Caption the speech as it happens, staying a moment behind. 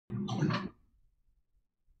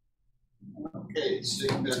Okay,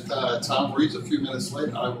 seeing that Tom Reed's a few minutes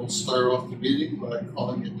late, I will start off the meeting by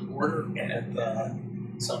calling it to order at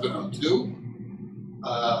 7:02.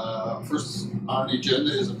 First on the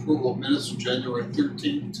agenda is approval of minutes from January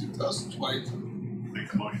 13th, 2022.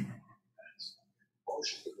 Make a motion.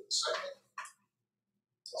 Motion, second.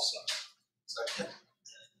 Second.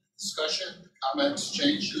 Discussion, comments,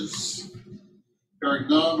 changes. Hearing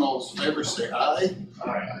none, all those in favor say aye.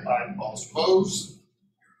 Aye. All opposed?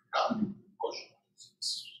 None. Motion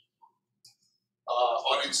passes.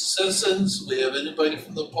 Audience citizens, we have anybody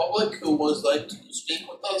from the public who would like to speak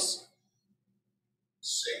with us?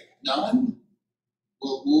 Seeing none,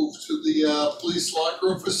 we'll move to the police locker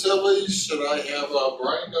room facilities. Should I have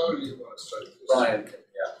Brian go, or do you want to start this? Brian,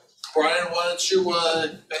 yeah. Brian, why don't you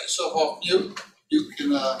get yourself off mute? You can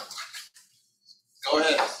go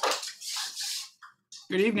ahead.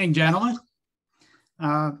 Good evening, gentlemen.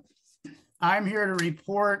 I'm here to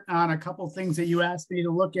report on a couple things that you asked me to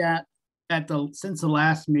look at since the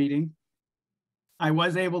last meeting. I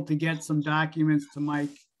was able to get some documents to Mike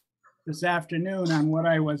this afternoon on what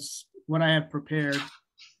I have prepared.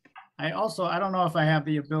 I don't know if I have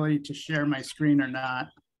the ability to share my screen or not.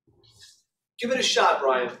 Give it a shot,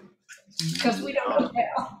 Brian. Because we don't know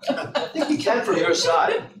how. I think you can from your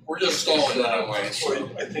side. We're just stalling that way. So.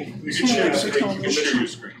 I think we can share your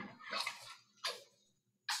screen.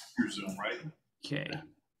 Your Zoom, right? Okay.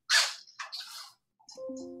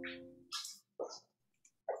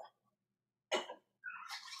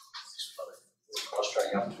 I'll try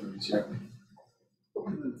opportunities here.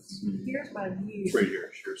 Here's my view. It's right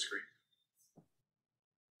here, share screen.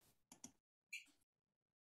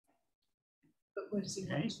 But we'll see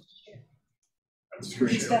what Okay. to share. That's screen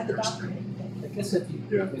He's got the share. document. I guess if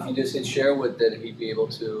you just hit share with it, he'd be able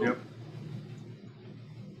to. Yep.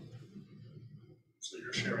 So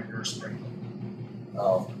you're sharing your screen.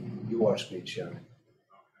 Oh, you are screen sharing.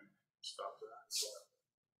 Stop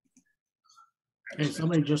that. Okay,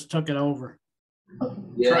 somebody just took it over.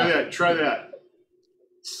 Yeah. Try that.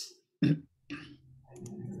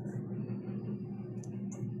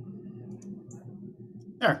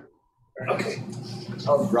 There. Okay.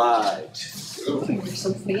 All right. We're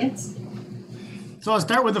so fancy. So I'll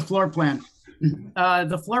start with the floor plan.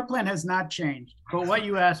 The floor plan has not changed, but what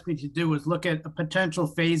you asked me to do was look at a potential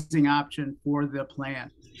phasing option for the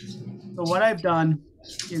plan. So what I've done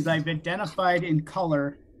is I've identified in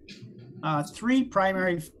color 3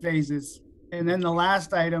 primary phases, and then the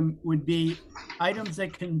last item would be items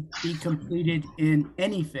that can be completed in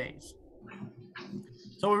any phase.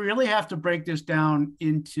 So we really have to break this down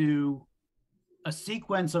into a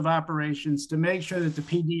sequence of operations to make sure that the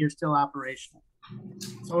PD are still operational.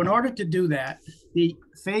 So in order to do that, the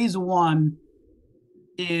phase 1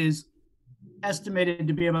 is estimated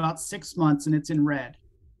to be about 6 months, and it's in red.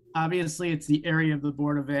 Obviously, it's the area of the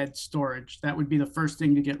Board of Ed storage. That would be the first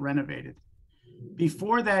thing to get renovated.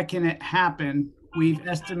 Before that can happen, we've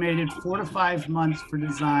estimated 4 to 5 months for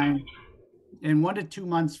design and 1 to 2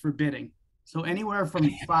 months for bidding. So anywhere from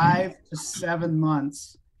 5 to 7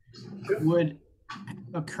 months would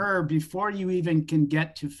occur before you even can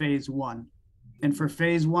get to phase 1. And for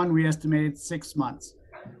phase 1, we estimated 6 months.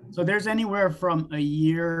 So there's anywhere from a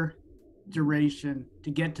year duration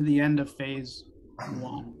to get to the end of phase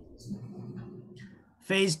 1.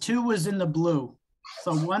 Phase 2 was in the blue.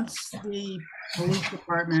 So once the police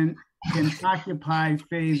department can occupy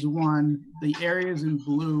phase 1, the areas in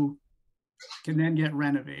blue can then get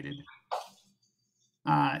renovated.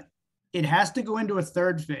 It has to go into a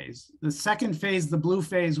third phase. The second phase, the blue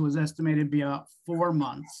phase, was estimated to be about 4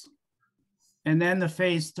 months. And then the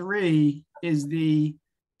phase 3 is the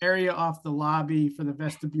area off the lobby for the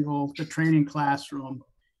vestibule, the training classroom,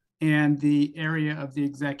 and the area of the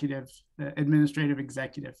administrative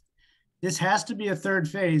executive. This has to be a third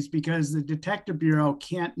phase because the Detective Bureau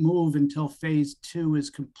can't move until phase 2 is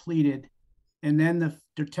completed. And then the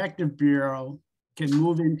Detective Bureau can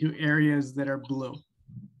move into areas that are blue.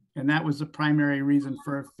 And that was the primary reason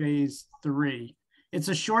for phase 3. It's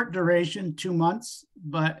a short duration, 2 months,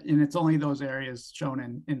 and it's only those areas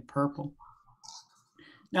shown in purple.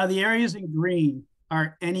 Now the areas in green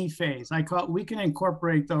are any phase. We can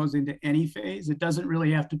incorporate those into any phase. It doesn't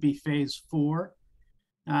really have to be phase 4.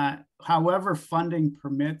 However funding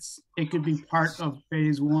permits, it could be part of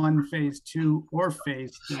phase 1, phase 2, or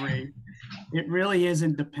phase 3. It really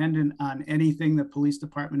isn't dependent on anything the police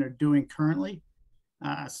department are doing currently.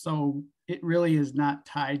 So it really is not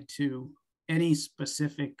tied to any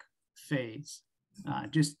specific phase.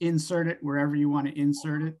 Just insert it wherever you want to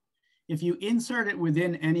insert it. If you insert it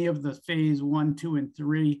within any of the phase 1, 2, and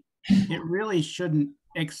 3, it really shouldn't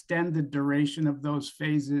extend the duration of those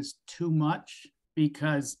phases too much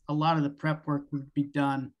because a lot of the prep work would be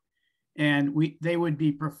done and they would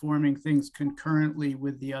be performing things concurrently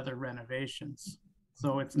with the other renovations.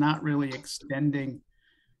 So it's not really extending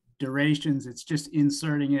durations, it's just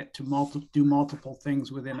inserting it to do multiple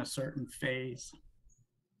things within a certain phase.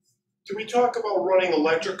 Did we talk about running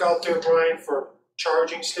electric out there, Brian, for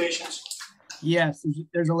charging stations? Yes,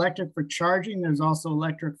 there's electric for charging. There's also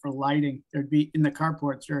electric for lighting. There'd be in the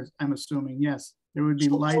carports, I'm assuming, yes. There would be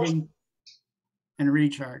lighting and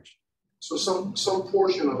recharge. So some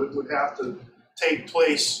portion of it would have to take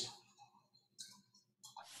place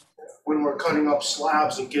when we're cutting up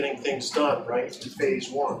slabs and getting things done, right, in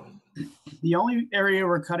phase one. The only area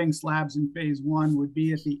we're cutting slabs in phase one would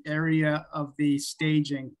be at the area of the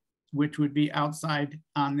staging, which would be outside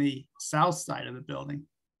on the south side of the building.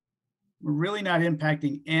 We're really not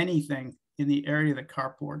impacting anything in the area of the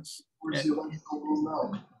carports. Where's the electrical room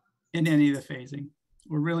now? In any of the phasing.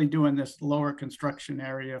 We're really doing this lower construction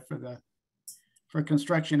area for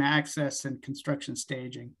construction access and construction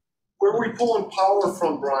staging. Where are we pulling power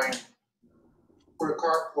from, Brian? For the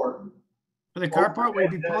carport? For the carport,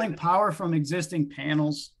 we'd be pulling power from existing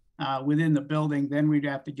panels within the building, then we'd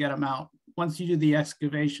have to get them out. Once you do the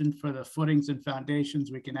excavation for the footings and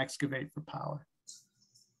foundations, we can excavate for power.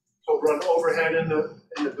 So run overhead in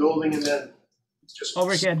the building and then just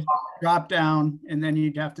overhead, drop down, and then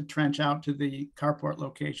you'd have to trench out to the carport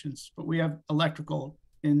locations. But we have electrical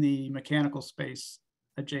in the mechanical space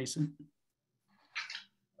adjacent.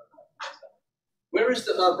 Where is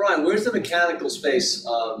the, Brian, where's the mechanical space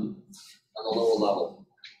on the lower level?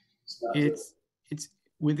 It's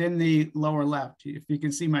within the lower left, if you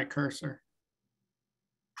can see my cursor.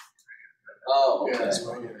 Oh, okay. Yeah, that's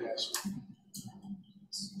right here, yes.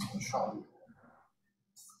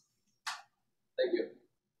 Thank you.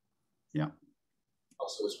 Yeah.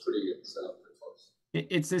 Also, it's pretty set up pretty close.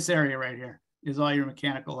 It's this area right here is all your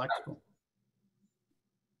mechanical, electrical.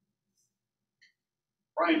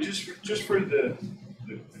 Brian, just for the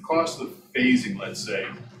cost of phasing, let's say,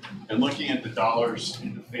 and looking at the dollars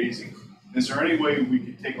in the phasing, is there any way we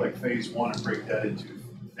could take like phase one and break that into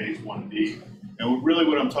phase 1B? And really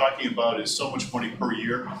what I'm talking about is so much money per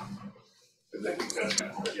year. And then we kind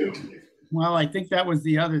of do. Well, I think that was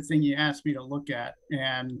the other thing you asked me to look at.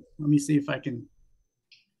 And let me see if I can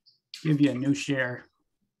give you a new share.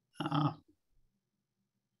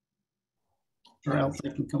 Or else I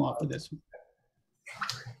can come off with this one.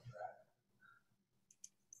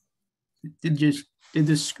 Did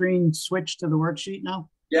the screen switch to the worksheet now?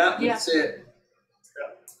 Yeah, Yeah. that's it.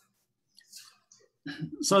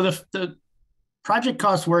 So the project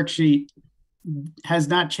cost worksheet has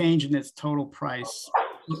not changed in its total price.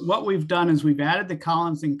 What we've done is we've added the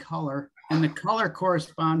columns in color, and the color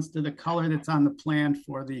corresponds to the color that's on the plan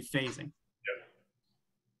for the phasing.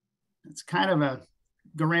 It's kind of a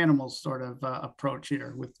Garanimals sort of approach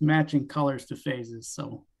here with matching colors to phases.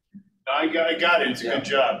 So I got it. It's a good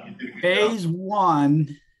job. You did a good phase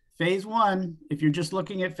job. one, if you're just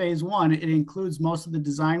looking at phase one, it includes most of the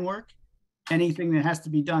design work, anything that has to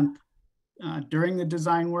be done during the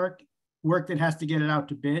design work that has to get it out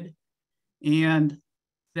to bid, and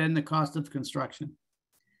then the cost of construction.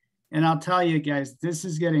 And I'll tell you guys, this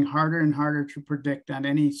is getting harder and harder to predict on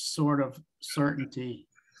any sort of certainty.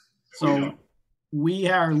 So we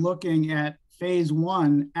are looking at phase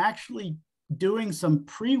one, actually doing some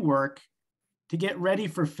pre-work to get ready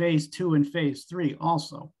for phase two and phase three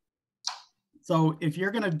also. So if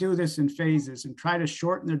you're going to do this in phases and try to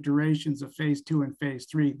shorten the durations of phase two and phase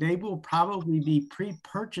three, they will probably be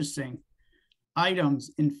pre-purchasing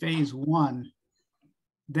items in phase one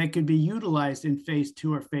that could be utilized in phase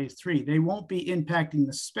two or phase three. They won't be impacting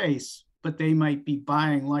the space, but they might be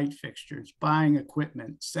buying light fixtures, buying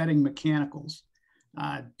equipment, setting mechanicals,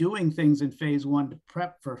 doing things in phase one to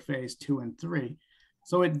prep for phase two and three.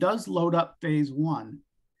 So it does load up phase one.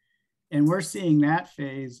 And we're seeing that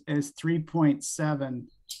phase as 3.7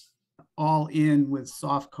 all in with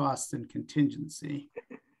soft costs and contingency.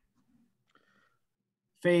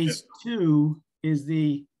 Phase two is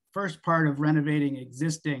the first part of renovating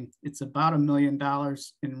existing. It's about $1 million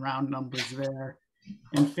in round numbers there.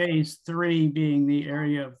 And phase three being the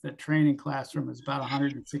area of the training classroom is about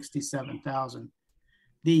 167,000.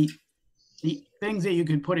 The things that you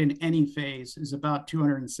could put in any phase is about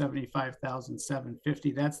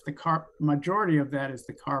 275,750. That's the majority of that is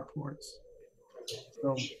the carports.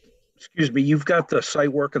 So, excuse me, you've got the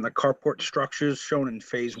site work and the carport structures shown in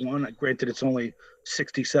phase one. Granted, it's only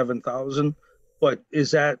 67,000, but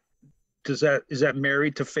is that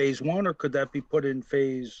married to phase one, or could that be put in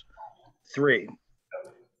phase three?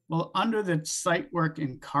 Well, under the site work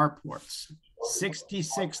and carports,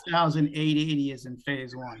 66,880 is in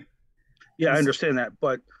phase one. Yeah, I understand that,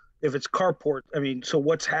 but if it's carport, I mean, so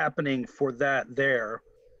what's happening for that there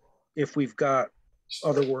if we've got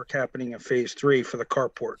other work happening in phase three for the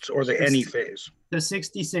carports or the any phase? The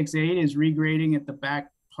 66.8 is regrading at the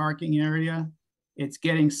back parking area. It's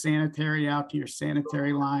getting sanitary out to your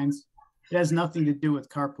sanitary lines. It has nothing to do with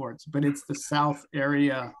carports, but it's the south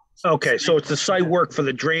area. Okay, so it's the site work for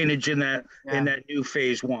the drainage in that Yeah. new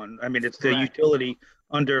phase one. I mean, it's the Correct. utility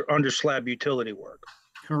under slab utility work.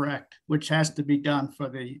 Correct, which has to be done for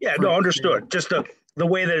the. Yeah, for no, the understood. phase. Just the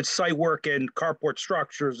way that it's site work and carport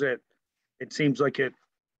structures, it seems like it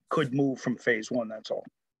could move from phase one, that's all.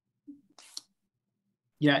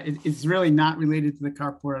 Yeah, it's really not related to the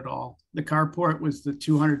carport at all. The carport was the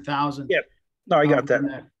 200,000. Yeah, no, I got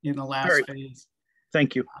that. In the last All right. phase.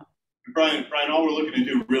 Thank you. Brian, all we're looking to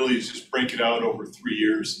do really is just break it out over 3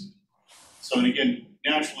 years. So, and again,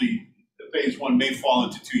 naturally, the phase one may fall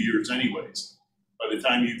into 2 years anyways. By the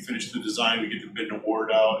time you finish the design, we get the bid and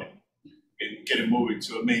award out and get it moving.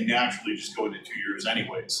 So it may naturally just go into 2 years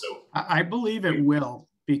anyways. So I believe it will,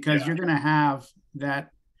 because you're gonna have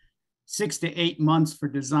that 6 to 8 months for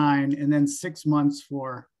design and then 6 months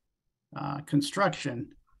for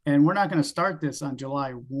construction. And we're not gonna start this on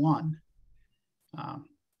July 1.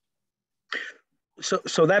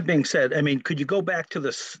 So that being said, I mean, could you go back to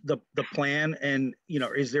the plan and,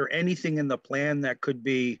 is there anything in the plan that could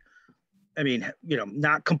be, I mean,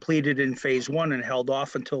 not completed in phase one and held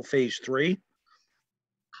off until phase three?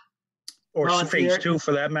 Or Well, phase two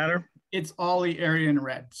for that matter? It's all the area in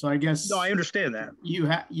red. So I guess. No, I understand that. You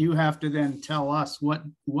have to then tell us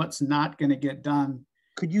what's not gonna get done.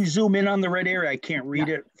 Could you zoom in on the red area? I can't read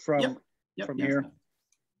it from Yep. here.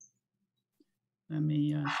 Let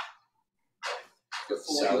me,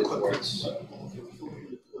 Sally Ports.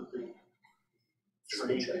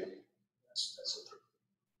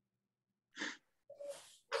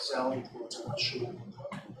 Sally Ports, I'm not sure.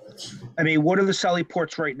 I mean, what are the Sally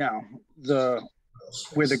ports right now?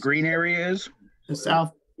 Where the green area is? the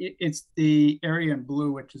south, it's the area in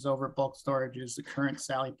blue, which is over bulk storage, is the current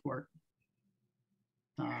Sally Port.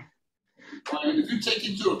 Brian, if you take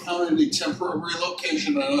into account any temporary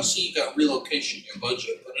relocation, I know, see you got relocation in your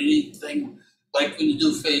budget, but anything like when you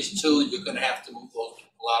do phase two, you're gonna have to move a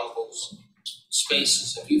lot of those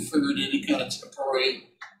spaces. Have you figured any kind of temporary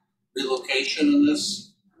relocation in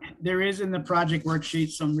this? There is in the project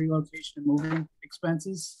worksheet some relocation and moving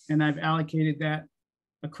expenses, and I've allocated that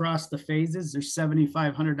across the phases. There's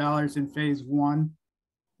 $7,500 in phase one.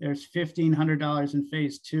 There's $1,500 in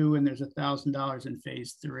phase two, and there's $1,000 in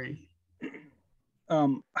phase three.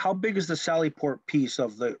 How big is the Sallyport piece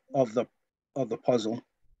of the puzzle,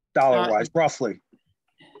 dollar wise, roughly?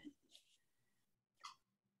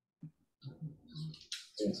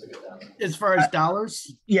 As far as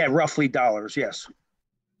dollars, Yeah, roughly dollars. Yes.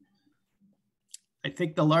 I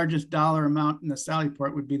think the largest dollar amount in the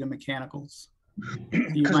Sallyport would be the mechanicals.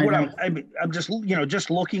 Because what I'm just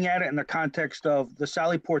looking at it in the context of the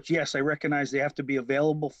Sallyports. Yes, I recognize they have to be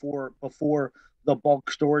available before the bulk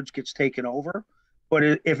storage gets taken over.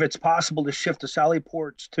 But if it's possible to shift the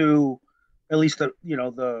Sallyports to at least the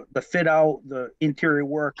fit out, the interior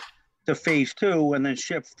work to phase two, and then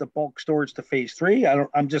shift the bulk storage to phase three,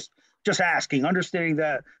 I'm just asking, understanding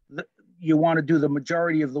that you want to do the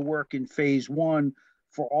majority of the work in phase one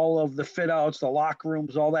for all of the fit outs, the locker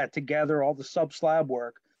rooms, all that together, all the sub slab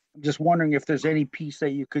work. I'm just wondering if there's any piece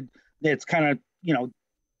that's kind of,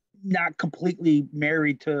 not completely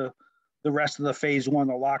married to the rest of the phase one,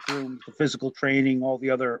 the locker rooms, the physical training, all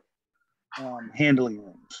the other handling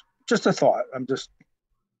rooms. Just a thought. I'm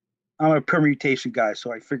a permutation guy,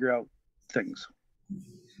 so I figure out things.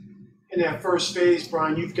 In that first phase,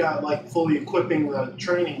 Brian, you've got like fully equipping the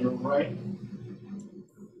training room, right?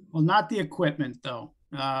 Well, not the equipment though.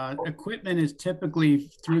 Equipment is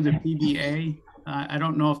typically through the PBA. I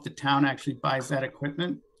don't know if the town actually buys that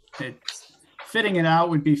equipment. Fitting it out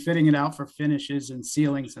would be fitting it out for finishes and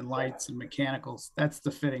ceilings and lights and mechanicals. That's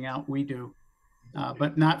the fitting out we do,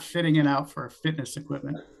 but not fitting it out for fitness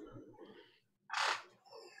equipment.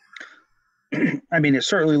 I mean, it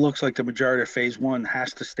certainly looks like the majority of phase one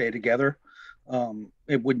has to stay together.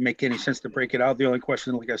 It wouldn't make any sense to break it out. The only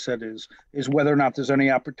question, like I said, is whether or not there's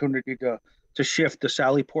any opportunity to shift the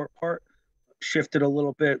Sallyport part, shift it a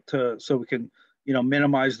little bit so we can,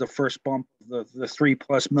 minimize the first bump, the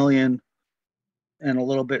 $3+ million, and a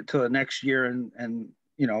little bit to the next year, and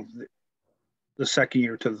the second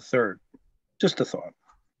year to the third. Just a thought.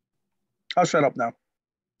 I'll shut up now.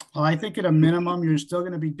 Well, I think at a minimum, you're still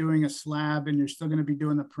going to be doing a slab and you're still going to be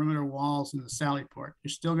doing the perimeter walls and the sally port. You're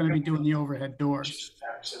still going to be doing the overhead doors. Just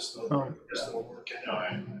access to the Oh. rest of the work No,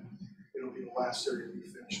 anyway. It'll be the last area to be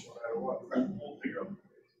finished no matter what. we'll figure out.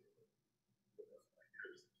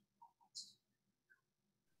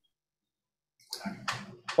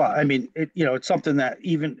 Well, I mean, it's something that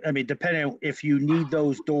even, I mean, depending if you need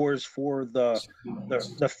those doors for the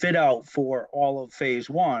fit out for all of phase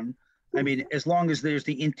one, I mean, as long as there's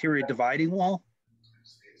the interior dividing wall,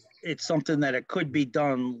 it's something that it could be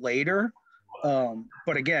done later.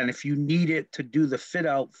 But again, if you need it to do the fit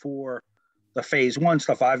out for the phase one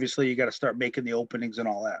stuff, obviously you got to start making the openings and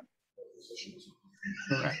all that.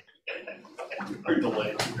 Correct. We're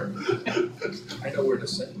delayed here. I know where to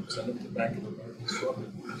send them to the back of the bar.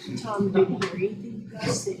 Tom, didn't hear anything you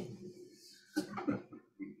guys said. How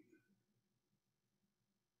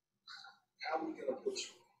are we gonna push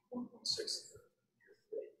 1.6?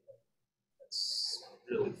 That's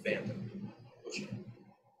really phantom pushing.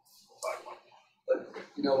 But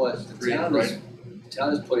you know what, the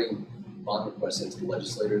town is putting bond requests into the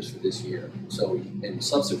legislators for this year. So in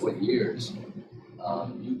subsequent years,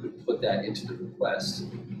 you could put that into the request.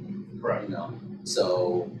 Correct. You know,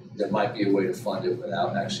 so there might be a way to fund it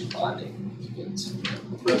without actually bonding. That's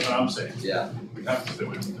what I'm saying. Yeah, We have to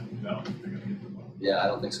do it. No, they're gonna get the money. yeah, I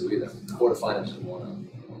don't think so either. Board of Finance doesn't want to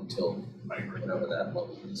until I agree. whatever that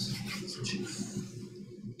level is.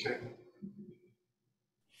 Okay.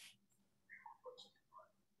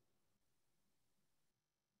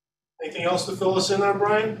 Anything else to fill us in on,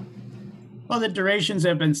 Brian? Well, the durations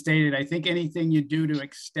have been stated. I think anything you do to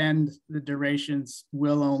extend the durations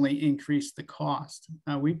will only increase the cost.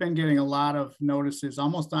 We've been getting a lot of notices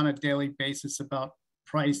almost on a daily basis about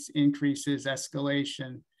price increases,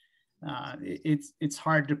 escalation. It's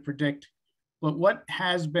hard to predict. But what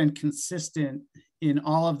has been consistent in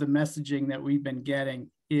all of the messaging that we've been getting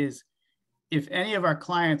is if any of our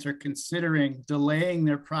clients are considering delaying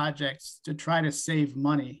their projects to try to save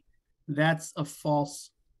money, that's a false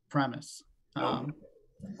premise.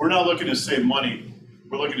 We're not looking to save money.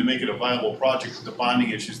 We're looking to make it a viable project with the bonding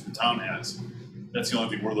issues the town has. That's the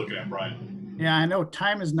only thing we're looking at, Brian. Yeah, I know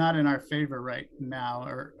time is not in our favor right now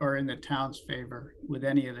or in the town's favor with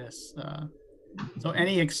any of this. So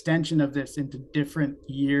any extension of this into different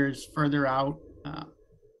years further out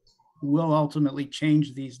will ultimately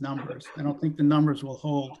change these numbers. I don't think the numbers will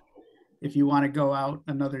hold if you want to go out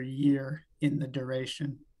another year in the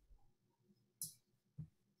duration.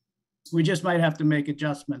 We just might have to make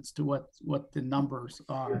adjustments to what the numbers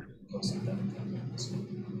are.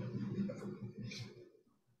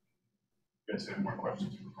 You guys have more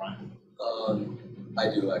questions for Brian?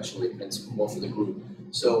 I do actually, and it's more for the group.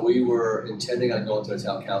 So we were intending on going to the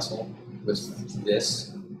town council with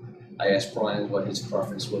this. I asked Brian what his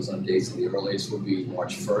preference was on dates, and the earliest would be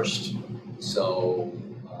March 1st. So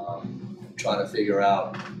trying to figure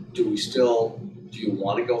out, do you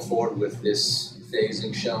want to go forward with this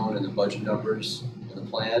phasing shown and the budget numbers in the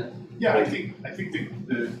plan? Yeah, I think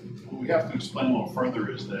what we have to explain a little further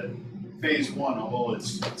is that phase one, although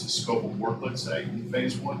it's a scope of work, let's say, in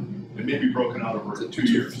phase one, it may be broken out over 2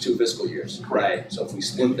 years. 2 fiscal years, right? So if we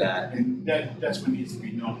split that. And that's what needs to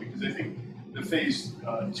be known, because I think the phase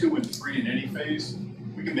 2 and 3 in any phase,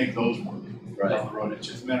 we can make those work down the road. It's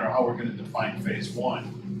just a matter of how we're gonna define phase one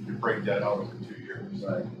and break that out over 2 years.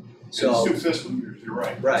 Right. So it's 2 fiscal years, you're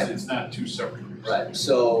right. Right. It's not 2 separate years. Right,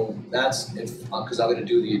 so that's, because I'm gonna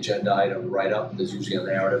do the agenda item write-up, there's usually a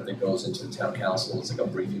narrative that goes into the town council, it's like a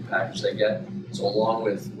briefing package they get. So along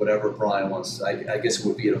with whatever Brian wants, I guess it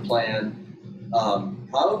would be in a plan,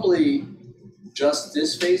 probably just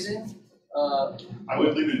this phasing. I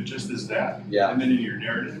would leave it just as that. Yeah. And then in your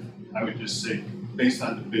narrative, I would just say, based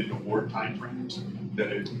on the bid and award timeframes,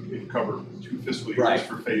 that it covered 2 fiscal Right. years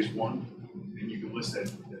for phase one, and you can list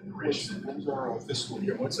that duration. When's our fiscal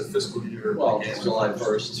year? What's a fiscal year? Well, begin? July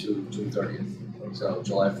 1st to June 30th, so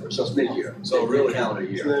July 1st, so it's mid-year, So really- calendar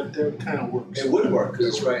So year. that kind of works. It would work, because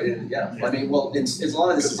it's right in, yeah, I mean, well, as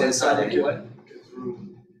long as it's inside anyway. Get through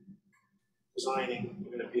designing,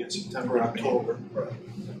 we're gonna be in September, October. Right.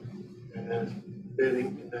 And then bidding,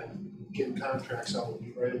 and then getting contracts out, will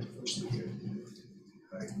be right at the first of the year.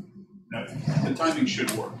 Now, the timing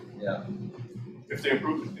should work. Yeah. If they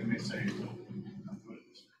approve it, they may say, no, I'm doing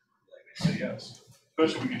this. They may say yes.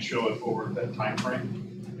 Especially if we can show it over that time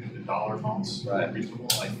frame and the dollar amounts Right. are reasonable,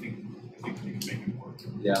 I think we can make it work.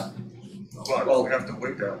 Yeah. But Well- we have to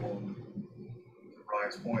wait that long, to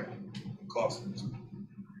Ryan's point, cost.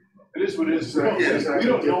 It is what it is. We Right, yeah,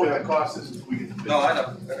 don't know what the cost is until we get the bid. No, I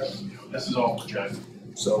know. You know, this is all projected.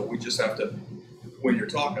 So we just have to, when you're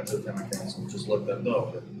talking to the town council, just let them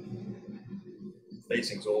know that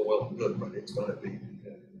facing's all well and good, but it's gonna be.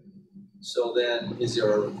 So then, is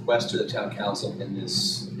there a request to the town council in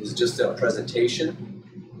this, is it just a presentation?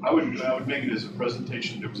 I would make it as a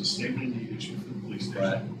presentation. There was a statement of need issued from the police station.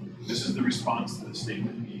 Right. This is the response to the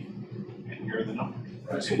statement of need, and here are the numbers.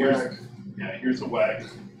 Right. So here's the WAG.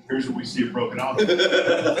 Here's what we see it broken out. I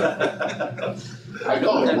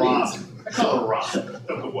call it ROM. I call it ROM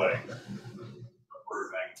of the WAG. Order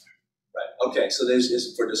of magnitude. Right, okay, so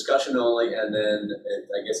is for discussion only, and then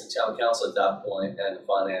I guess the town council at that point and the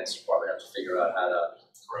finance department have to figure out how to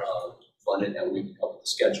fund it, and we can come up with the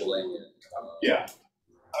scheduling and. Yeah,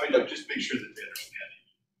 I mean, look, just make sure that they understand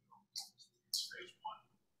it's phase one,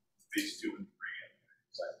 phase two, and three.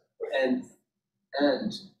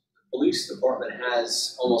 And the police department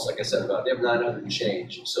has, almost like I said about, they have 900 and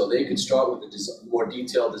change, so they could start with the more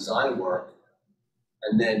detailed design work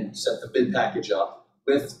and then set the bid package up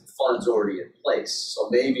with funds already in place. So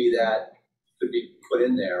maybe that could be put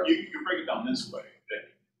in there. You can break it down this way, that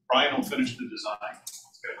Brian will finish the design,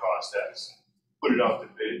 it's gonna cost X, put it out to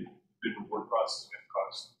bid award process is gonna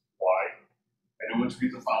cost Y, and then once we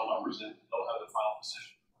get the final numbers in, they'll have the final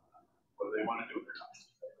decision, whether they wanna do it or not.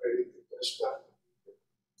 I think that's what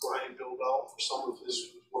Brian billed out for some of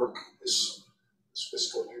his work this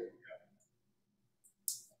fiscal year.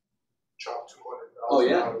 Chop $200,000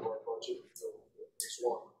 out of our budget for phase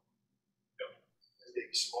one. And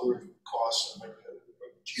maybe some other costs and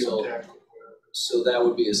geotech or whatever. So that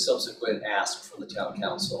would be a subsequent ask from the town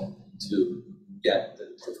council to get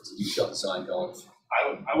the detailed design going.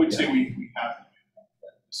 I would say we have to do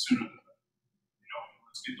that sooner than,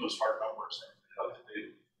 let's get those hard numbers in.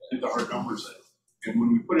 Get the hard numbers in. And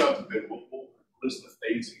when we put it out to bid, we'll list the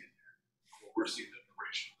phasing in there. We're seeing the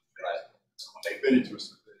duration of the phase. Right. So when they bid it to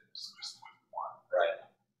us, they bid it to us the way we want. Right.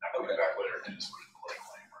 Not coming back later and just put it in the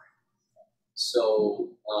claim, right?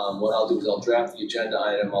 So what I'll do is I'll draft the agenda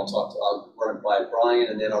item, I'll run it by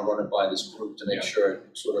Brian, and then I'll run it by this group to make sure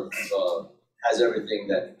it sort of has everything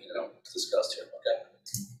that, discussed here, okay?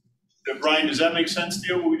 Brian, does that make sense to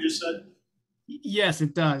you, what we just said? Yes,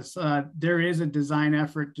 it does. There is a design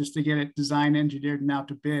effort just to get it design engineered and out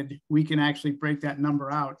to bid. We can actually break that number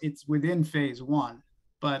out. It's within phase one,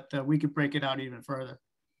 but we could break it out even further.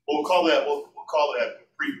 We'll call that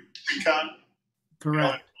pre-con.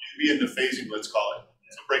 Correct. Be in the phasing, let's call it.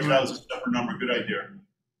 So break it out as a separate number, good idea.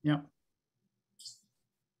 Yep.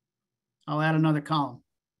 I'll add another column.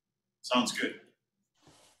 Sounds good.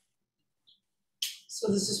 So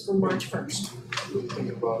this is for March 1st.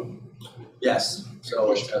 Think about Yes,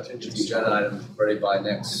 so the agenda item ready by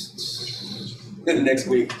next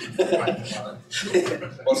week. Well,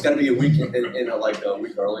 it's gotta be a week in like a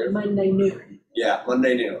week earlier. Monday noon Yeah,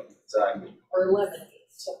 Monday noon, exactly. or 11.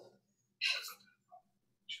 So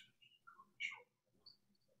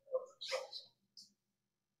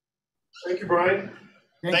Thank you, Brian.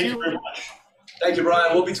 Thank you very much. Thank you,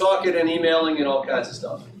 Brian. We'll be talking and emailing and all kinds of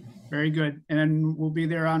stuff. Very good. And we'll be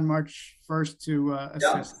there on March 1st to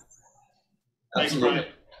assist. Thank you, Brian.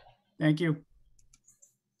 Thank you.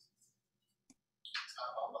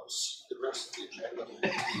 Almost the rest of the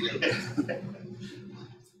agenda.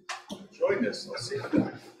 Join this, let's see.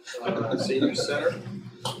 Senior Center.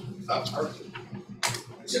 That's perfect.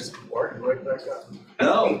 I guess Martin right back up.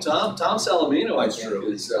 No, Tom Salamino, I think,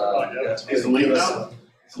 is, Is the lead now?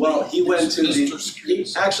 well, he went to Mr.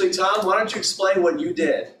 Screws. actually, Tom, why don't you explain what you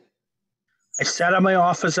did? I sat in my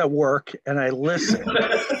office at work and I listened.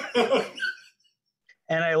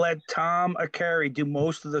 And I let Tom Akari do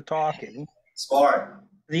most of the talking. Smart.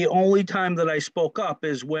 The only time that I spoke up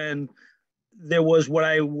is when there was what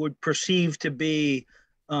I would perceive to be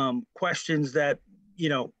questions that,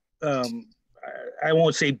 I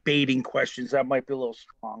won't say baiting questions, that might be a little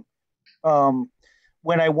strong.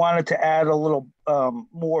 When I wanted to add a little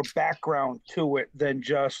more background to it than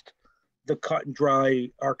just the cut and dry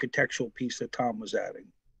architectural piece that Tom was adding.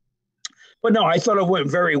 But no, I thought it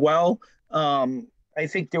went very well. I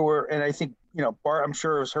think there were, and I think, Bart, I'm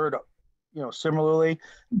sure has heard, similarly,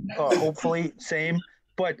 hopefully same.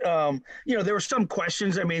 But, there were some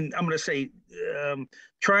questions. I mean, I'm going to say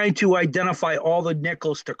trying to identify all the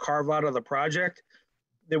nickels to carve out of the project.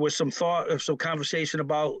 There was some conversation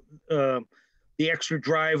about the extra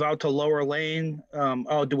drive out to Lower Lane.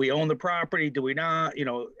 Do we own the property? Do we not?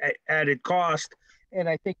 Added cost. And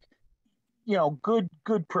I think,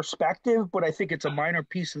 good perspective, but I think it's a minor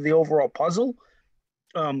piece of the overall puzzle.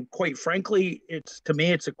 Quite frankly, to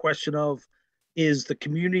me, it's a question of, is the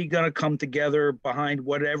community going to come together behind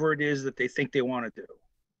whatever it is that they think they want to do?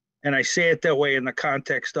 And I say it that way in the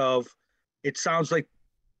context of, it sounds like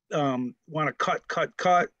want to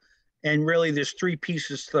cut. And really there's three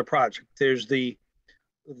pieces to the project. There's the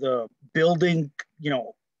the building,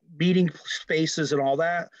 meeting spaces and all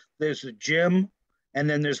that. There's the gym, and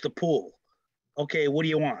then there's the pool. Okay, what do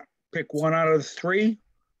you want? Pick one out of the three?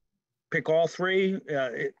 Pick all three?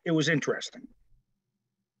 It was interesting.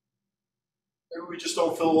 Maybe we just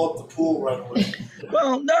don't fill up the pool right away.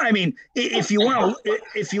 Well, no, I mean, if you want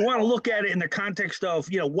to look at it in the context of,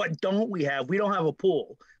 what don't we have? We don't have a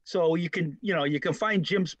pool. So you can find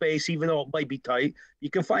gym space, even though it might be tight. You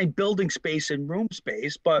can find building space and room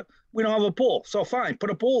space, but we don't have a pool. So fine, put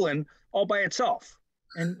a pool in all by itself.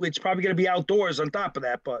 And it's probably going to be outdoors on top of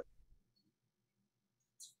that, but.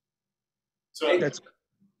 So that's.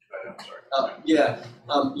 I'm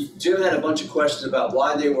sorry. Jim had a bunch of questions about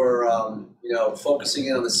why they were, focusing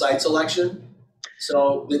in on the site selection.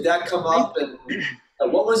 So did that come up, and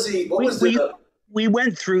what was the? We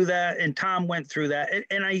went through that, and Tom went through that,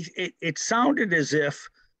 and it sounded as if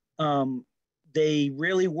they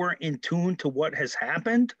really weren't in tune to what has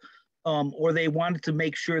happened, or they wanted to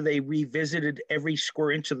make sure they revisited every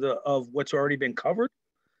square inch of what's already been covered.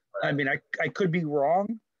 Right. I mean, I could be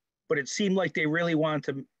wrong, but it seemed like they really wanted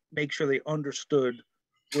to make sure they understood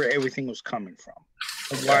where everything was coming from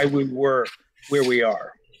and why we were where we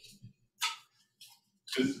are.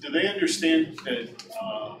 Do they understand that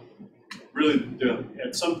really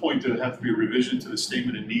at some point there have to be a revision to the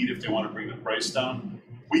statement of need if they want to bring the price down?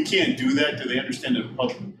 We can't do that. Do they understand that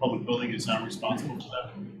public building is not responsible for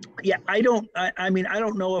that? Yeah, I don't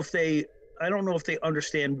know if they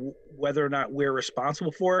understand whether or not we're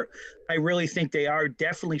responsible for it. I really think they are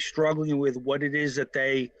definitely struggling with what it is that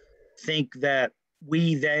they think that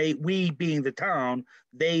we being the town,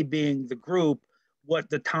 they being the group, what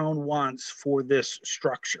the town wants for this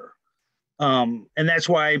structure. And that's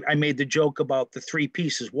why I made the joke about the three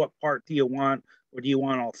pieces. What part do you want, or do you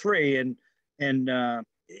want all three? And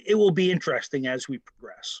it will be interesting as we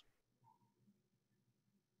progress.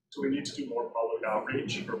 So we need to do more public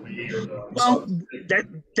outreach, or well,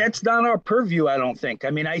 that's not our purview, I don't think. I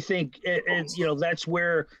mean, I think that's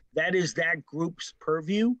where that is that group's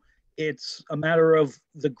purview. It's a matter of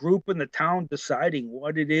the group and the town deciding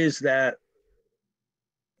what it is that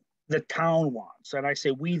the town wants. And I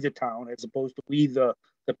say we, the town, as opposed to we, the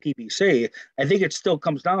PBC. I think it still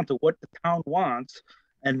comes down to what the town wants,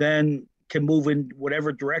 and then can move in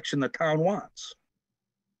whatever direction the town wants.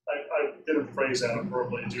 I didn't phrase that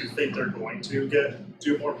appropriately. Do you think they're going to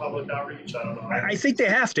do more public outreach? I don't know. I think they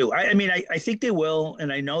have to. I mean, I think they will,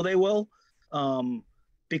 and I know they will,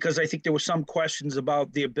 because I think there were some questions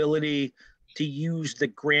about the ability to use the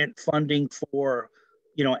grant funding for,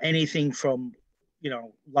 anything from,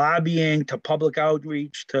 lobbying to public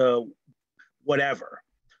outreach to whatever.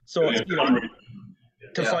 So, to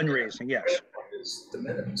fundraising, yes. Is de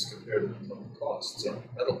minimis compared to the total cost, so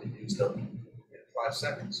that'll be used up in 5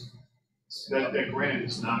 seconds. That grant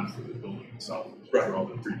is not for the building itself, it's right. For all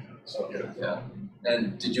the treatments. Yeah.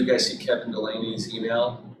 And did you guys see Kevin Delaney's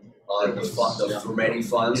email on the remaining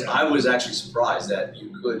funds? Yeah. I was actually surprised that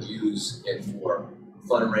you could use it for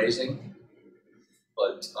fundraising,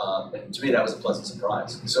 but to me that was a pleasant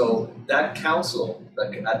surprise. So that council,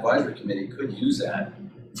 that advisory committee, could use that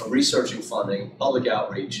for researching funding, public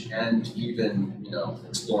outreach, and even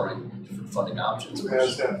exploring different funding options. Who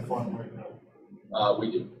has that fund right now? We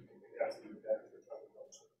do.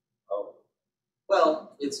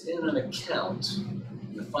 Well, it's in an account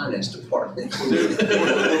in the finance department.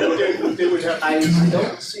 They would have. I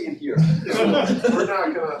don't see it here. We're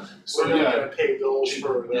not gonna pay bills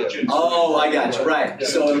for that. Oh, I got you. Right. Yeah,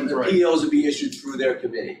 so the right. POs would be issued through their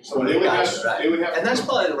committee. So they would have. Right. They would have. And that's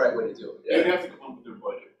probably the right way to do it. They would have to come up with their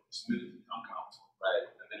budget, submit it to the town council, right,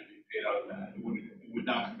 and then it'd be paid out of that. It would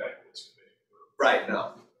not come back to this committee. Right.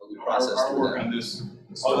 No. Our work on this,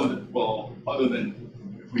 other than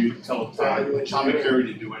if we tell Tom and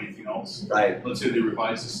Carrie to do anything else. Right. Let's say they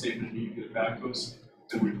revise the statement and you get it back to us,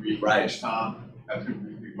 then we re-engage Tom, after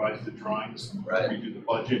we revise the drawings, right, we do the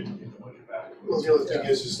budget, and get the budget back. Well, the other thing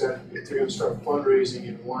is that if they're gonna start fundraising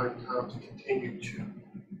and wanting Tom to continue to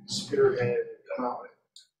spearhead and come out,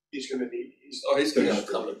 he's gonna need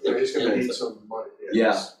some money.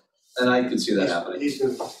 Yeah. And I could see that happening.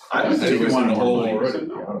 I think he wanted a whole already, to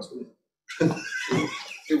be honest with you.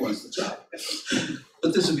 He wants the job.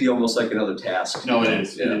 But this would be almost like another task. No, it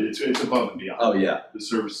is. Yeah. It's above and beyond. Oh, yeah. The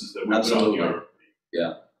services that we absolutely put on the RFP. Yeah.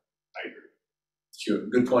 I agree. Sure.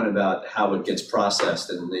 Good point about how it gets processed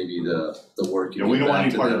and maybe the work you we get don't want back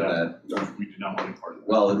any to part of them. that. We do not want any part of that.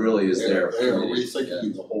 Well, it really is their We're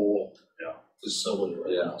rethinking the whole facility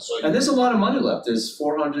right now. So and there's a lot of money left. There's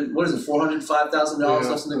 $405,000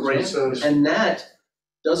 left in the grant, and that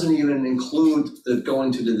doesn't even include the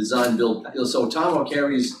going to the design build. So Tom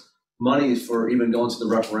O'Carey's money for even going to the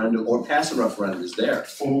referendum or pass a referendum is there.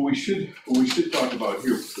 Well, what we should talk about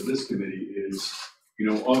here for this committee is, you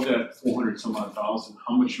know, of that 400 some odd thousand,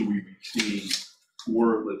 how much should we retain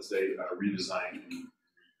for, let's say, redesign?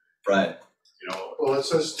 Right. You know, Well, it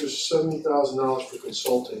says there's $70,000 for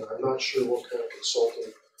consulting. I'm not sure what kind of consulting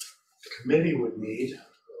the committee would need.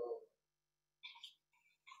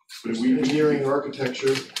 but we, Engineering, architecture,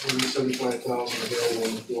 $175,000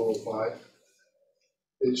 available in 405.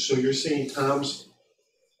 So you're saying Tom's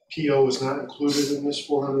PO is not included in this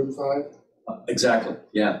 405? Exactly,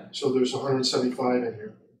 yeah. So there's 175 in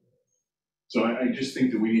here. so I just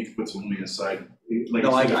think that we need to put some money aside. Like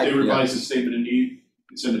No, I said, I- if they revise the statement of need,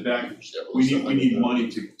 send it back. We need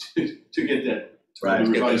money to get that, Right.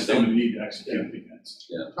 the revised statement of need to execute it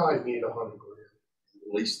against. Probably need 100 grand.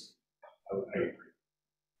 At least. I agree.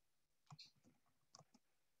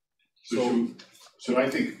 So I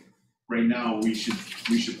think right now we should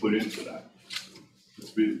put in for that.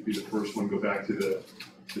 Let's be the first one, go back to the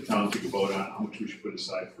town, take a vote on how much we should put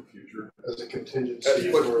aside for future. As a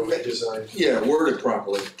contingency for a redesign. Yeah, word it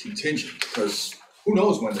properly, contingent, because who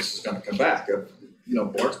knows when this is gonna come back. You know,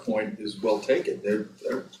 Bart's point is well taken. They're,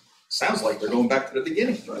 sounds like they're going back to the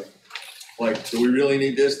beginning. Right. Like, do we really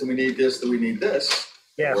need this? Do we need this? Do we need this?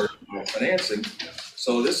 Yes. Or financing.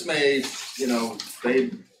 So this may, you know,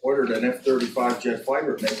 they ordered an F-35 jet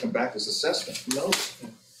fighter, it may come back as assessment, who knows?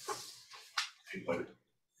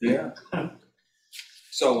 Yeah.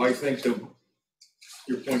 So I think that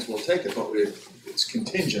your point's well taken, but it's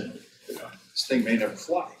contingent. This thing may never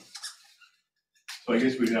fly. So I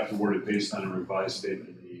guess we'd have to word it based on a revised statement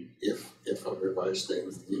of need. If a revised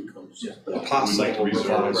statement of need comes. Yeah. We'd like to Possible reserve,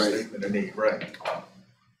 revised right. statement of need, right.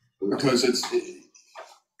 Because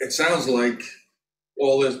it sounds like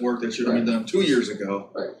all this work that should have been done 2 years ago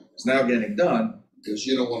Right. is now getting done. Because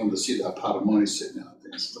you don't want them to see that pot of money sitting out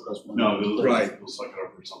there. Because money- No, they'll Right. suck it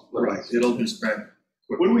up or something. Right. It'll be spent.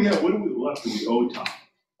 What do we have, what do we left do we owe Tom?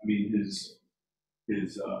 I mean, his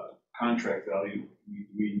contract value,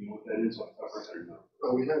 we know what that is off the top of our head or no?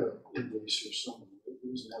 Oh, we had an invoice here somewhere. He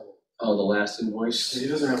doesn't have Oh, the last invoice? he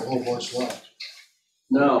doesn't have a whole bunch left.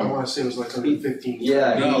 I No, wanna say it was like 115.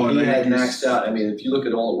 yeah, No, and he had he's- maxed out. I mean, if you look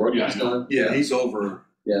at all the work Yeah, he's I know. done, Yeah, he's over.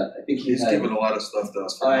 yeah, I think he He's had. given a lot of stuff to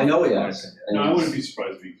us. for I know he nothing, in my has. opinion. And No, I he's- wouldn't be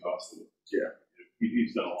surprised if he exhausted it. Yeah.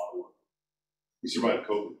 He's done a lot of work. He survived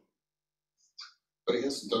COVID. But he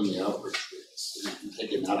hasn't done the outreach. He's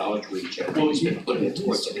taking that outreach and Well, he's been putting it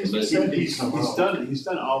towards the committee. He's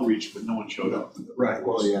done outreach, but no one showed up. Right.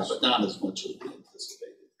 Well, yeah, but not as much as we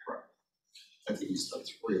anticipated. Correct. I think he's done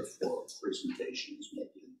 3 or 4 presentations, maybe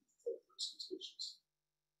 4 presentations.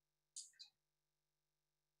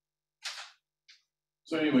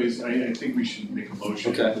 So anyways, I think we should make a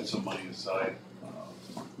motion to Okay. put some money aside.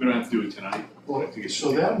 We don't have to do it tonight. Well, I think it should so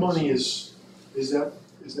be that done. money is that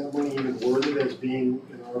money even worded as being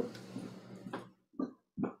in our?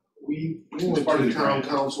 We It's went part of to the town grant.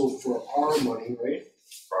 council for our money, right?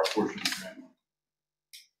 For our portion of the grant.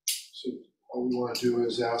 So all we wanna do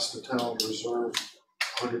is ask the town to reserve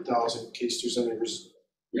 100,000 in case there's any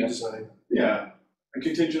redesign. Yeah, a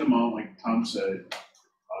contingent amount, like Tom said,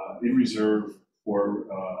 in reserve for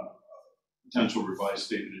potential revised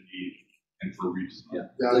statement of need and for redesign. Yeah.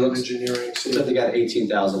 Value Looks- engineering, Looks like they got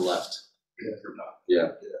 18,000 left. For not.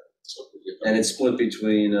 Yeah, So we get and it's split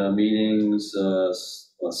between meetings, site,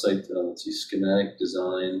 let's see, schematic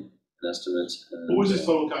design and estimates. And, What was his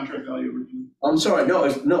total contract value originally? I'm sorry,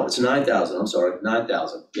 it's 9,000, I'm sorry,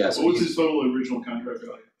 9,000, yes. What was his total original contract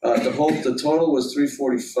value? The total was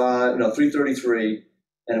 333,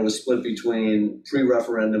 and it was split between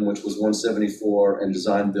pre-referendum, which was 174, and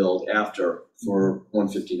design build after for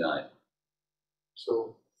 159.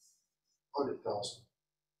 so 100,000.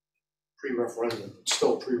 Pre-referendum,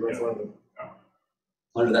 still pre-referendum,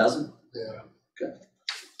 100,000? yeah.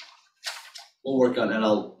 We'll work on,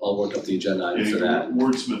 andLl work up the agenda item for that.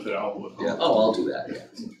 Wordsmith it out with. Yeah, oh, I'll do that,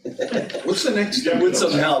 yeah. What's the next step? With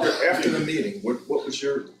some help. After the meeting, what was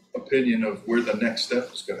your opinion of where the next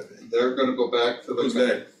step is gonna be? They're gonna go back to Who's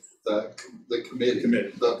that? the committee.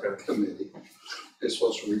 Committee, The okay. committee is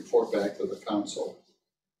supposed to report back to the council.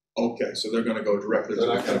 Okay, so they're gonna go directly to They're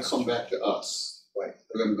the not gonna council. come back to us. Right.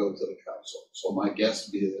 They're gonna go to the council. So my guess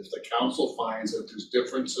would be that if the council finds that there's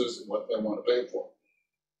differences in what they wanna pay for,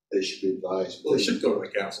 they should be advised. Well, they should go to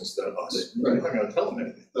the council instead of us. We're not gonna tell them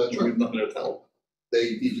anything. That's We right. have nothing to tell them.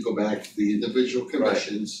 They need to go back to the individual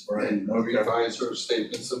commissions right, and okay. revise their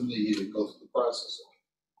statements of need and go through the process.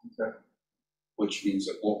 Okay. Which means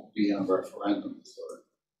it won't be on referendum for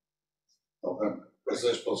November, because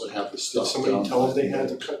they're supposed to have the Did stuff somebody done tell them by- they had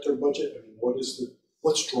to cut their budget? I mean, what is the,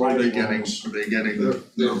 What's Or are they driving all getting, this? are they getting They're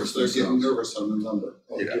nervous getting themselves? nervous on the number,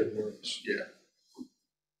 Oh, Yeah. getting nervous. the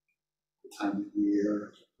time of the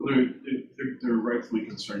year. They're rightfully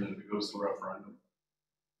concerned that if it goes to referendum,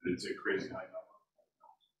 it's a crazy high number.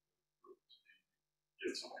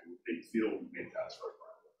 Get something they feel may pass referendum.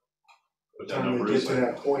 But that Time number they get is to like,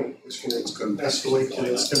 that point, it's It's gonna gonna escalate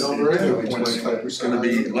to it's the gonna number be anyway. 25%. It's gonna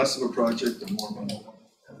be less of a project and more money.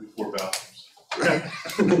 every 4 bathrooms.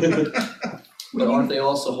 But aren't they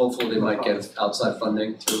also hopeful they might get outside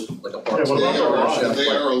funding too, like a part Yeah, what They about the are, Y? they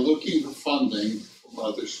are looking for funding from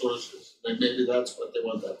other sources, maybe that's what they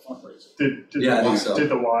want, that fundraising. Did Yeah, I the think Y, so. did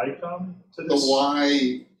the Y come to The this?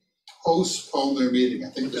 Y postponed their meeting, I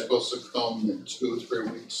think they're supposed to come in 2 or 3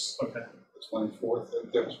 weeks, Okay, the 24th,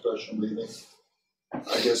 they have a special meeting.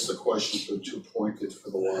 I guess the questions were too pointed for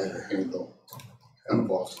the Y to handle, kind of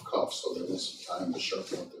off the cuff, so there was some time to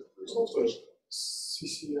sharpen up their It's also presentation.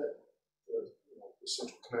 CCA, the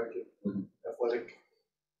Central Connecticut Mhm. Athletic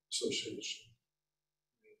Association.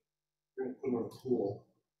 We're gonna put in a pool.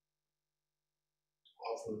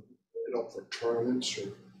 Offer it up for tournaments,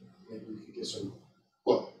 or maybe we could get some.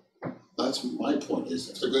 Well, that's my point is,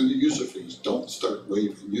 if they're going to do user fees, don't start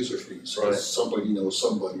waiving user fees, Right. because somebody knows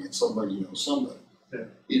somebody and somebody knows somebody. Yeah.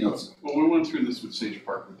 You know, Well, we went through this with Sage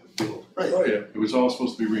Park with the field. right, Oh, yeah. It was all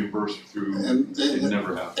supposed to be reimbursed through, and it then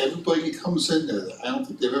never happened. everybody comes in there, I don't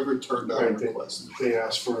think they've ever turned down a Right, they- request. They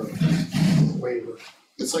ask for a waiver.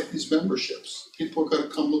 It's like these memberships, people are gonna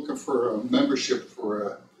come looking for a membership for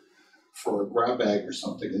a grab bag or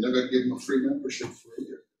something, and they're gonna give them a free membership for a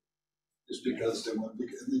year. Just because they want to,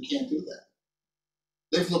 and they can't do that.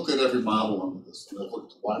 They've looked at every model under this, they've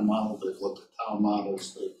looked at Y model, they've looked at town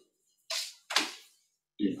models, they've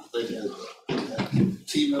had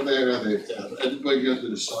Tina there, they've had everybody under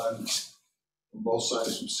the sun, from both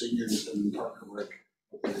sides, from seniors and Park and Rec,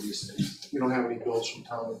 what are these things? You don't have any bills from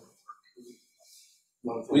town?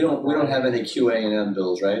 None from- We don't have any QA&M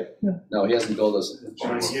bills, right? No, he hasn't billed us.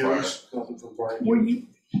 Brian Hughes, nothing from Brian. Were Hughes.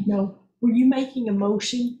 were you making a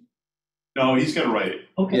motion? No, he's gotta write it.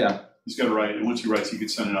 Okay. Yeah, He's gotta write it, and once he writes, he can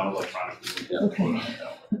send it out electronically. Yeah. Okay.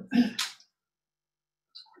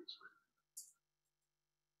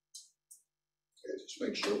 Okay, just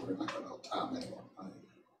make sure we're not gonna out time anyone,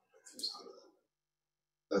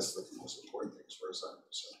 that's the most important thing as far as I'm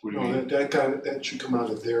concerned. What do you mean? No, that should come out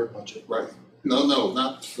of their budget. Right, no,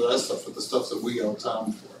 not for that stuff, for the stuff that we out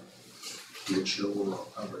town for, make sure we're all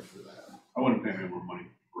covered for that. I wouldn't pay him more money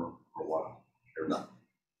for a while. No. I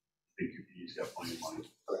think he's got plenty of money.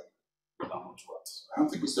 Right. With not much left. I don't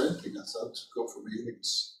think he's done anything, that's out to go for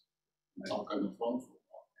meetings, and talk on the phone for a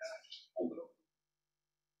while. Hold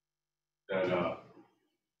it up.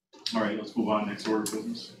 All right, let's move on, next order of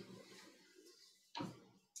business.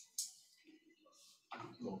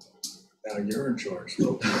 Now you're in charge,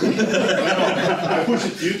 so. I push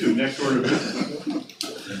it to you two, next order of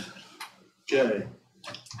business. Okay,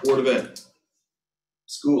 Board of Ed,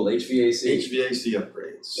 school, HVAC. HVAC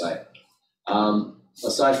upgrades. Right.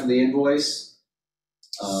 Aside from the invoice,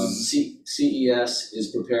 CES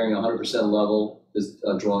is preparing 100% level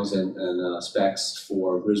drawings and specs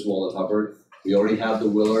for Griswold and Hubbard. We already have the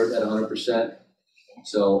Willard at 100%.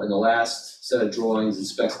 So in the last set of drawings and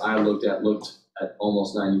specs I looked at at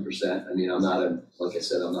almost 90%. I mean, like I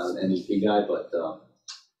said, I'm not an MEP guy, but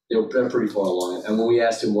they're pretty far along. And when we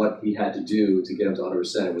asked him what he had to do to get him to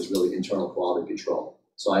 100%, it was really internal quality control.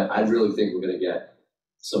 So I really think we're gonna get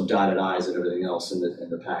some dotted i's and everything else in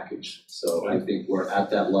the package. So I think we're at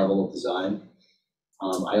that level of design.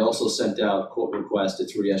 I also sent out quote requests to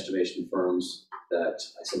 3 estimation firms that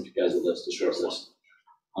I sent you guys a list, a short list.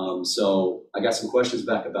 So I got some questions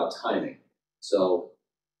back about timing. So,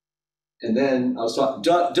 and then I was talking,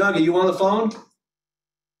 Doug, are you on the phone?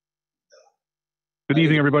 Good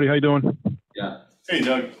evening, everybody. How you doing? Yeah. Hey,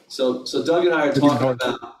 Doug. So Doug and I are talking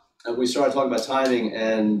about, and we started talking about timing,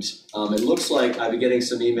 and it looks like I've been getting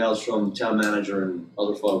some emails from town manager and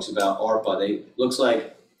other folks about ARPA. Looks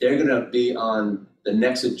like they're gonna be on the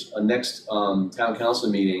next town council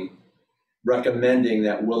meeting recommending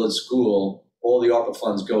that Willard School, all the ARPA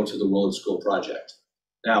funds go to the Willard School project.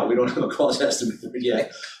 Now, we don't have a cost estimate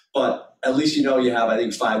yet, but at least you know you have, I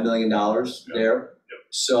think, $5 million there. Yep.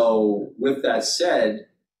 So with that said,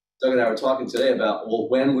 Doug and I were talking today about, well,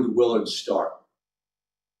 when would Willard start?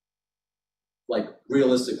 Like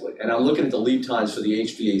realistically, and I'm looking at the lead times for the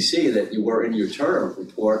HVAC that you were in your turnaround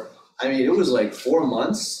report. I mean, it was like 4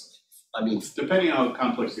 months. I mean, Depending on how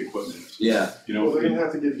complex the equipment is. yeah, You know, Well, they're gonna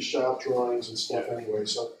have to give you shop drawings and stuff anyway,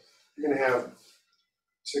 so you're gonna have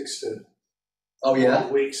 6 to oh yeah,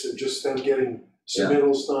 12 weeks of just them getting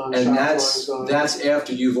submittals done, And shop that's, drawings done. that's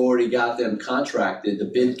after you've already got them contracted,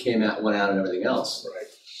 the bid came out, went out and everything else. Right.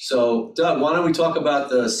 So Doug, why don't we talk about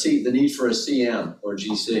the need for a CM or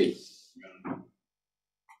GC?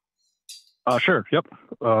 Sure. Yep.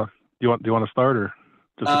 Do you want to start, or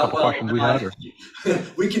just a couple questions we had? Or?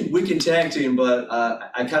 we can tag team, but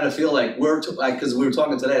I kind of feel like because we were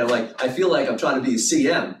talking today. I'm like, I feel like I'm trying to be a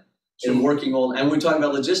CM and working on, and we're talking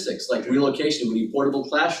about logistics, like relocation. We need portable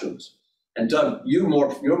classrooms. And Doug, you're more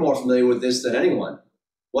familiar with this than anyone.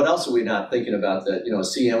 What else are we not thinking about that,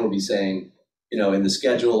 CM would be saying, in the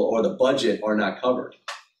schedule or the budget are not covered?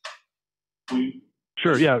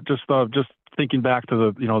 Sure. Yeah. Just thinking back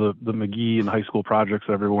to the McGee and high school projects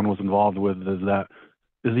that everyone was involved with, is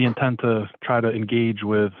the intent to try to engage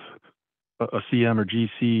with a CM or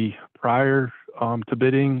GC prior to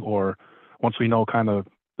bidding, or once we know kind of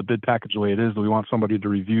the bid package the way it is, do we want somebody to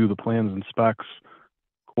review the plans and specs,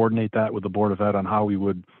 coordinate that with the Board of Ed on how we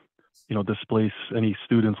would, displace any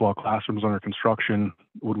students while classrooms are under construction?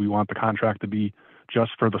 Would we want the contract to be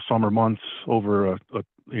just for the summer months over a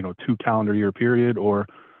 2 calendar year period, or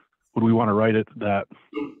would we want to write it that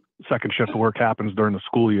second shift of work happens during the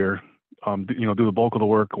school year? Do the bulk of the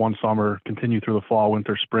work one summer, continue through the fall,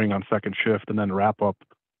 winter, spring on second shift, and then wrap up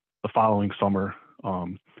the following summer.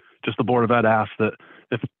 Just the Board of Ed asked that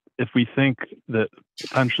if we think that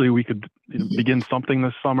potentially we could begin something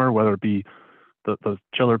this summer, whether it be the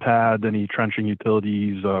chiller pad, any trenching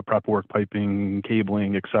utilities, prep work, piping,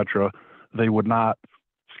 cabling, etc., they would not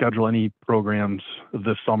schedule any programs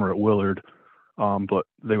this summer at Willard, but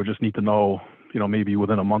they would just need to know, maybe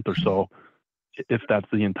within a month or so, if that's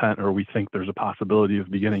the intent, or we think there's a possibility of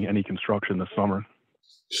beginning any construction this summer.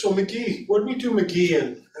 So McGee, what did we do McGee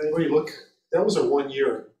and anybody look, that was a 1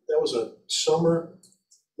 year, that was a summer,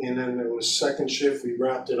 and then it was second shift, we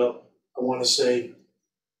wrapped it up, I wanna say,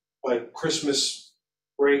 by Christmas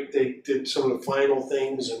break, they did some of the final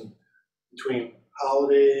things, and between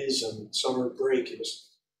holidays and summer break,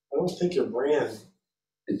 I don't think it ran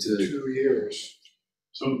 2 years.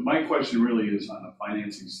 So my question really is on the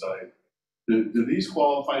financing side. Do these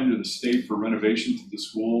qualify under the state for renovation to the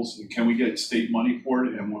schools? And can we get state money for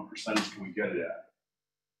it? And what percentage can we get it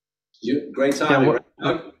at? Great time.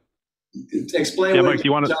 Explain. Yeah, Mike, do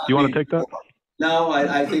you want to take that? No,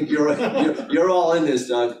 I think you're all in this,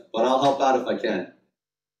 Doug, but I'll help out if I can.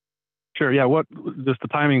 Sure. Yeah. Just the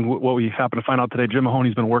timing, what we happen to find out today, Jim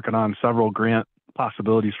Mahoney's been working on several grant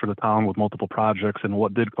possibilities for the town with multiple projects, and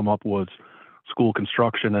what did come up was school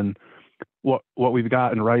construction. And what we've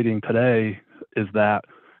got in writing today is that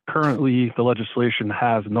currently the legislation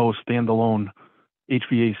has no standalone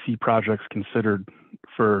HVAC projects considered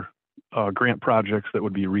for grant projects that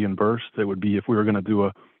would be reimbursed. It would be if we were going to do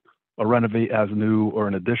a renovate as new or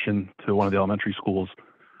an addition to one of the elementary schools,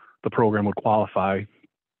 the program would qualify.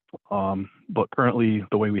 But currently,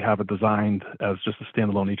 the way we have it designed as just a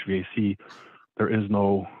standalone HVAC, there is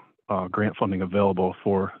no grant funding available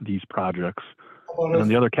for these projects. And then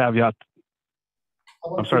the other caveat,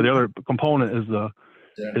 the other component is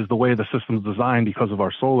the way the system's designed. Because of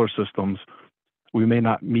our solar systems, we may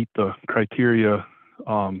not meet the criteria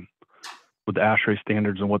with the ASHRAE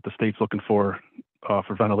standards and what the state's looking for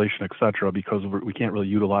ventilation, et cetera, because we can't really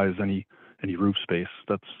utilize any roof space.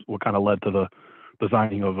 That's what kind of led to the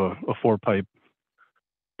designing of a 4-pipe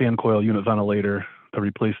fan coil unit ventilator to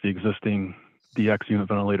replace the existing DX unit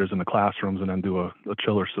ventilators in the classrooms and then do a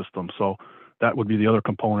chiller system. So that would be the other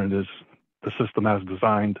component, is the system as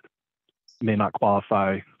designed may not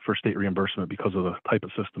qualify for state reimbursement because of the type of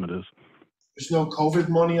system it is. There's no COVID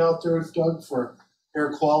money out there, Doug, for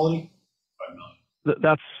air quality?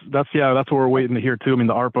 That's what we're waiting to hear too. I mean,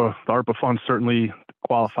 the ARPA funds certainly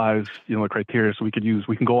qualifies, the criteria. So we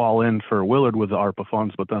can go all in for Willard with the ARPA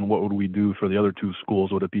funds, but then what would we do for the other 2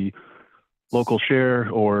 schools? Would it be local share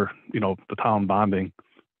or, the town bonding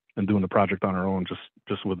and doing the project on our own,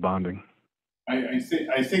 just with bonding? I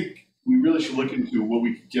think we really should look into what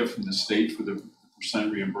we could get from the state for the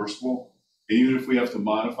percent reimbursable. And even if we have to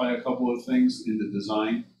modify a couple of things in the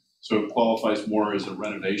design, so it qualifies more as a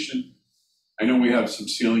renovation. I know we have some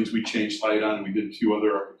ceilings we changed height on, and we did a few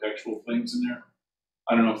other architectural things in there.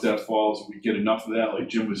 I don't know if that falls, if we get enough of that, like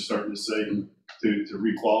Jim was starting to say, to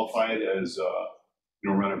requalify it as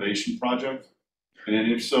a renovation project. And then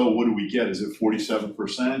if so, what do we get? Is it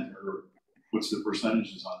 47%, or what's the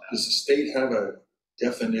percentages on that? Does the state have a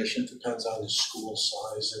definition? Depends on the school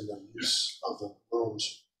size and the use of the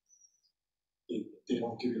rooms. They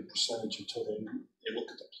don't give you a percentage until they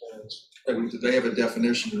look at the plans. Do they have a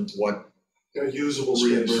definition of what usable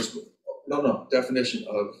reimbursement? No, definition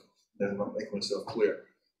of, I'm not making myself clear,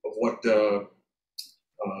 of what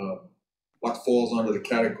what falls under the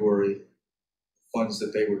category funds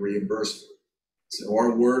that they would reimburse for? Is it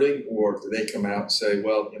our wording, or do they come out and say,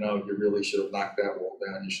 well, you know, you really should have knocked that wall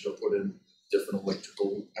down, you should have put in different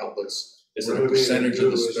electrical outlets? Is it a percentage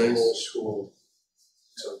of the space? Whole school.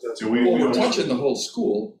 So that's. So we- Well, we're touching the whole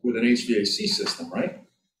school with an HVAC system, right?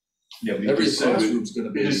 Yeah, but Every you said, classroom's gonna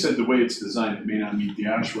they be. just said the way it's designed, it may not meet the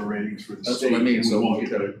ASHRAE ratings for the That's state. what I mean, and so, we won't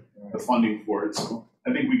get okay. the funding for it, so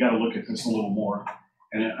I think we gotta look at this a little more.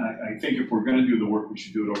 And I think if we're gonna do the work, we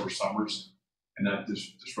should do it over summers and not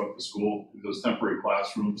disrupt the school, those temporary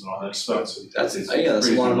classrooms and all that stuff. That's, It's yeah, that's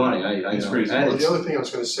a lot of crazy. money, I It's know. crazy. And Well, it's- the other thing I was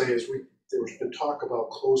gonna say is there's been talk about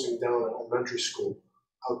closing down an elementary school.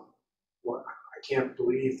 I can't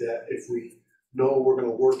believe that if we know we're gonna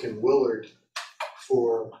work in Willard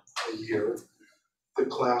for a year, the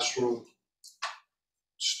classroom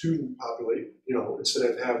student populate, instead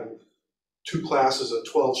of having 2 classes of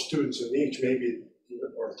 12 students in each, maybe,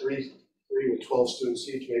 or three with 12 students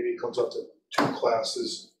each, maybe it comes up to 2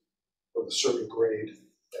 classes of a certain grade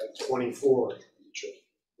at 24 each,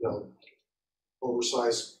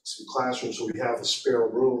 oversized some classrooms so we have a spare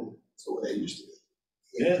room. That's the way they used to do.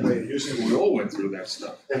 Yeah. They used to We all went through that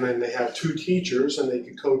stuff. And then they had 2 teachers and they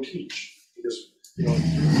could co-teach, because, 2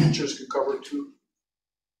 teachers could cover 2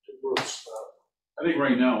 groups. I think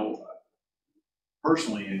right now,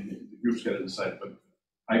 personally, and the group's gotta decide, but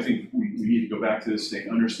I think we need to go back to the state,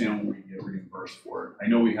 understand when we can get reimbursed for it. I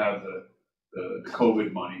know we have the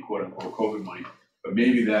COVID money, quote unquote COVID money, but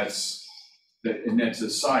maybe that's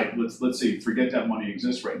aside. Let's say, forget that money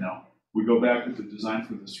exists right now. We go back with the design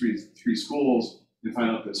for the three schools and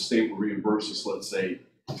find out that the state will reimburse us, let's say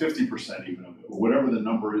 50% even of it, or whatever the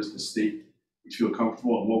number is, the state would feel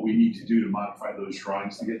comfortable, and what we need to do to modify those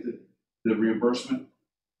drawings to get the reimbursement.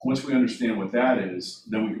 Once we understand what that is,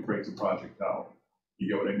 then we can break the project out. You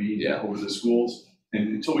get what I mean? Yeah. Over the schools. And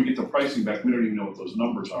until we get the pricing back, we don't even know what those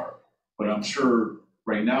numbers are. But I'm sure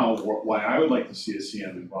right now, why I would like to see a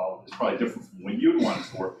CM involved is probably different from what you'd want it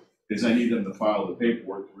for, is I need them to file the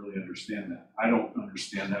paperwork to really understand that. I don't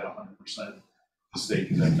understand that 100%. The state,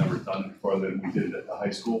 because I've never done it farther than we did it at the high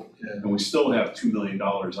school. Yeah. And we still have $2 million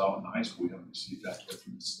out in the high school. We haven't received that yet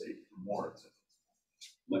from the state for more.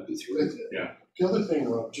 Might be 3. Yeah. The other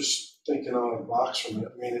thing, just thinking out of the box from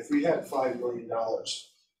it, if we had $5 million,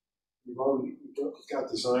 we've got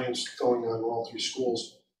designs going on all 3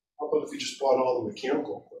 schools. How about if we just bought all the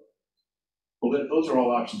mechanical equipment? Well, those are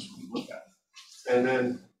all options we can look at. And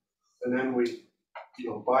then we,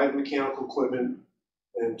 buy the mechanical equipment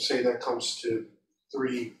and say that comes to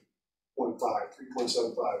 3.75,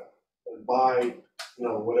 and buy,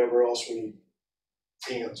 whatever else we need,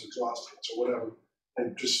 fans, exhaust fans, or whatever,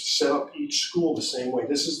 and just set up each school the same way.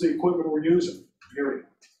 This is the equipment we're using, period.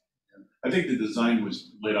 I think the design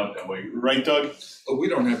was laid out that way, right, Doug? But we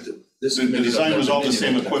don't have to. The design was all the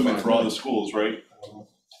same equipment for all the schools, right?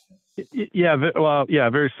 Yeah, well, yeah,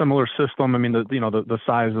 very similar system. I mean, the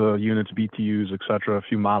size of units, BTUs, et cetera, a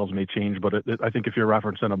few models may change, but I think if you're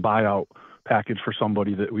referencing a buyout package for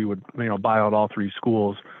somebody, that we would, buy out all 3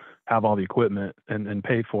 schools, have all the equipment and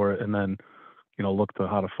pay for it, and then, look to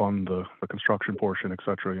how to fund the construction portion, et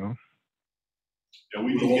cetera, Yeah,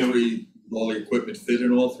 we Would can all the equipment fit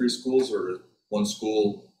in all 3 schools, or one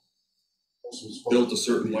school built a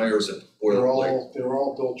certain way, or is it boilerplate? They're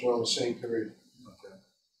all built around the same period.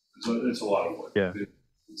 it's a lot of work. Yeah.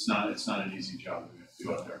 It's not an easy job to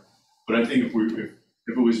do out there. But I think if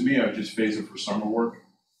it was me, I would just phase it for summer work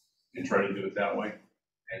and try to do it that way.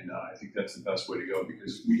 And I think that's the best way to go,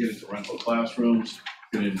 because we get into rental classrooms,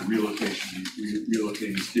 get into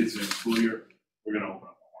relocating these kids in the school year, we're gonna open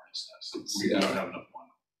up a hornet's nest. We don't have enough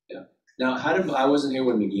money. Now, I wasn't here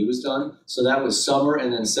when McGee was done, so that was summer,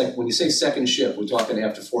 and then when you say second shift, we're talking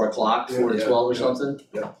after 4 o'clock, 4 to 12 or something?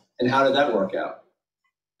 Yeah. And how did that work out?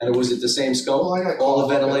 And was it the same scope? Well, I got All the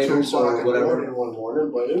called up at 2 ventilators or o'clock in the whatever? morning one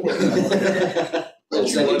morning, but it was. But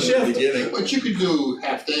Second you, shift. but you could do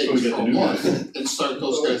half days So we get for the new 1 guys. and start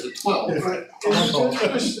those guys at 12. It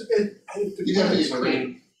You gotta be depends.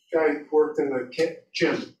 creative. Guy worked in the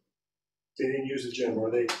gym. They didn't use the gym, or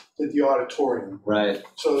they did the auditorium. Right.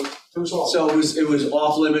 So it was all. So it was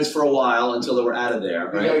off limits for a while until they were out of there,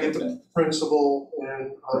 You right? gotta get Okay. the principal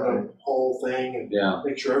and on the whole thing, and Yeah,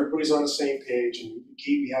 make sure everybody's on the same page, and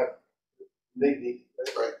we have Nick,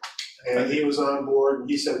 Right. and he was on board, and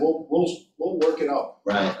he said, we'll work it out.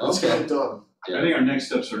 right, Let's get okay. it done. I think our next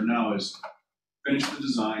steps are now is finish the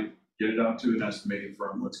design, get it out to an estimating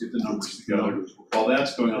firm, let's get the numbers together. While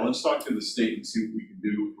that's going on, let's talk to the state and see what we can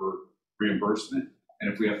do for reimbursement.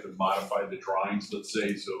 And if we have to modify the drawings, let's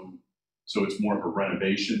say, so it's more of a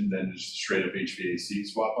renovation than just a straight up HVAC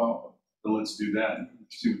swap out, then let's do that and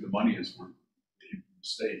see what the money is for the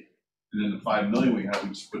state. And then the 5 million we have, we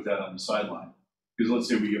just put that on the sideline. Because let's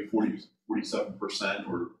say we get 47%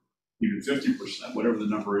 or even 50%, whatever the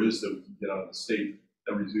number is that we can get out of the state,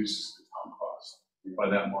 that reduces the town cost by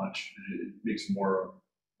that much. And it makes it more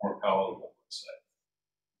palatable, let's say.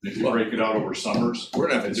 And if you break it out over summers, We're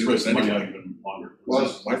gonna have to it's do this spreading money out anyway. even longer.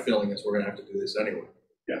 Well, my feeling is we're gonna have to do this anyway.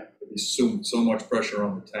 Yeah. There's so much pressure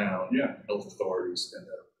on the town. Yeah. Health authorities and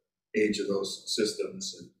the age of those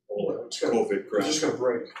systems and all that It's gonna- COVID It's crap. just gonna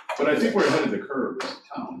break. But I think we're ahead of the curve as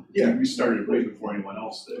a town. Yeah. We started way before anyone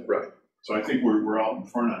else did. Right. So I think we're out in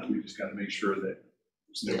front on it. We just gotta make sure that,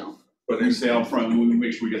 But we stay out front, we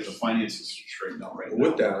make sure we get the finances straightened out right now.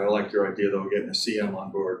 with that, I like your idea though, getting a CM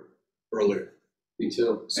on board earlier. Me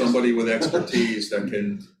too. Somebody with expertise that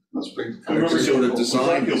can, Let's bring. I remember sort of doing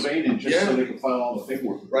design Gilbane and just so Yeah. they could file all the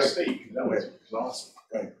paperwork with the Right. state. That was awesome.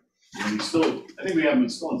 Right. And we still, I think we have him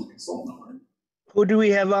installed as a consultant, right? Who do we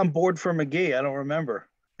have on board for McGee? I don't remember.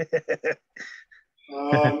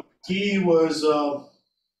 He was,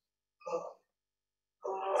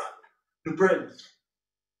 New Britain.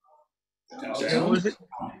 What was it?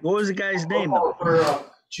 What was the guy's name though? For,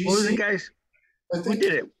 GC. What was the guy's? I Who think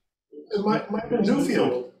did it? it might have been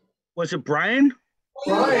Newfield. Was it Brian?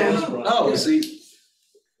 Brian, Oh, see,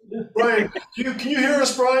 Brian, can you hear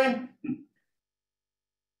us, Brian?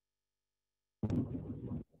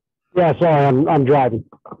 Yeah, sorry, I'm driving,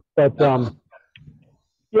 but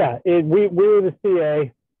yeah, we were the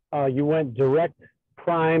CA. You went direct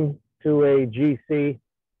prime to a GC.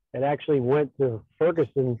 It actually went to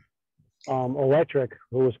Ferguson Electric,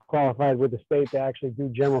 who was qualified with the state to actually do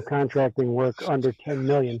general contracting work under 10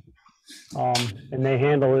 million, and they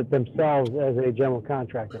handle it themselves as a general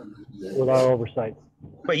contractor with our oversight.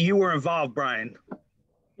 But you were involved, Brian.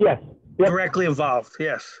 Yes. Yep. Directly involved.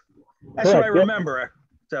 Yes. That's Correct, what I yep. remember.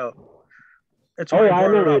 So that's Oh why yeah, I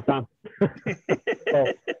brought it remember up. you, Tom.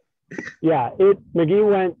 So, yeah,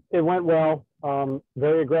 McGee went well.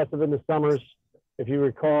 Very aggressive in the summers. If you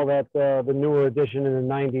recall that the newer edition in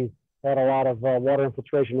the 90s had a lot of water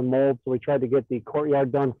infiltration and mold, so we tried to get the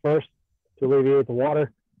courtyard done first to alleviate the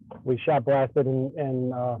water. We shot blasted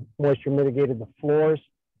and moisture mitigated the floors,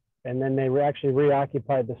 and then they actually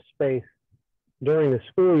reoccupied the space during the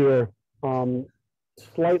school year,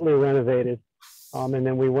 slightly renovated, and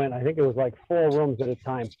then we went, I think it was like 4 rooms at a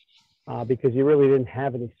time, because you really didn't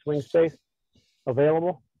have any swing space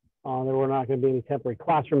available. There were not going to be any temporary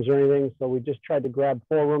classrooms or anything, so we just tried to grab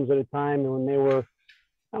 4 rooms at a time, and when they were,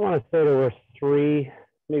 I want to say there were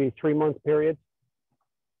 3 month periods,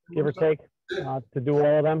 give or take, to do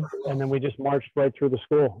all of them, and then we just marched right through the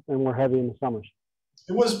school, and we're heavy in the summers.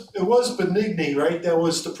 It was Benigni, right? That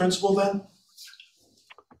was the principal then?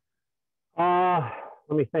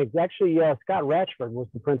 Let me think. Actually, Scott Ratchford was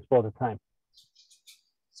the principal at the time.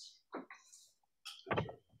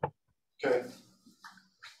 Okay.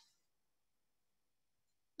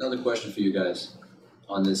 another question for you guys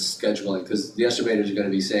on this scheduling, because the estimators are gonna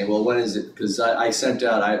be saying, well, when is it? Because I sent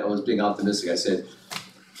out, I was being optimistic, I said,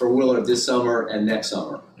 for Willard this summer and next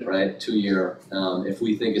summer, right, 2 year. If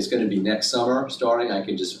we think it's gonna be next summer starting, I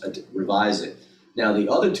can just revise it. Now, the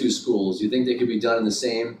other 2 schools, you think they could be done in the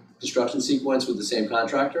same construction sequence with the same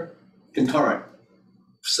contractor? Concurrent,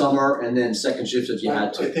 summer and then second shift if you had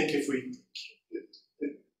I to. think if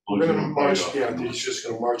we're gonna march, yeah, he's just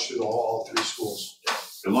gonna march through all 3 schools.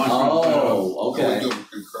 As long as we don't bite off- Oh, okay. We do them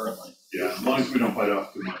concurrently. Yeah, as long as we don't bite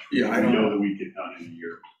off too much. Yeah, I We don't know that we get done in a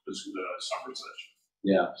year, this is the summer session.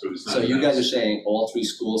 Yeah, So it's not. so you guys are saying all 3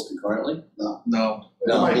 schools concurrently? No,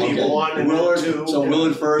 There might be okay. one and then Willard, 2. so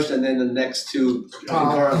Willard first and then the next 2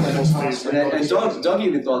 concurrently. And Doug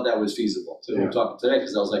even thought that was feasible, too. We were talking today,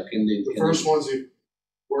 because I was like, can they? The first ones you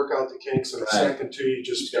work out the kinks, and the Right. second 2 you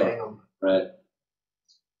just bang them. Right.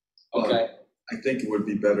 Okay, I think it would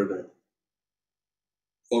be better to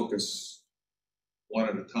focus one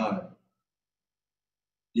at a time.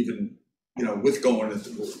 Even, with going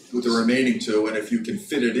with the remaining 2, and if you can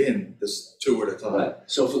fit it in, this 2 at a time. right.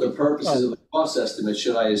 So for the purposes of the cost estimate,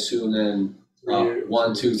 should I assume then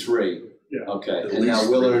 1, 2, 3? Yeah. Okay, At and now least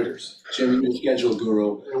 3 Willard, years. Jimmy, your schedule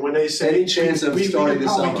guru, And when they say, Any chance of we starting can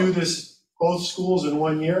this probably summer? do this, both schools in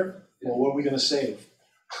 1 year, well, what are we gonna save?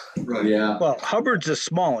 Right. yeah, Well, Hubbard's the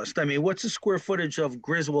smallest. I mean, what's the square footage of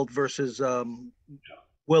Griswold versus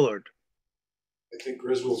Willard? I think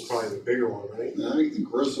Griswold's probably the bigger one, right? I think the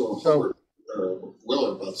Griswold and Hubbard,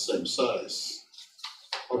 Willard about the same size.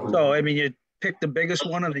 So, I mean, you pick the biggest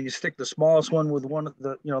one and then you stick the smallest one with one of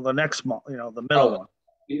the, the next small, the middle one.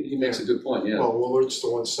 he makes a good point, yeah. Well, Willard's the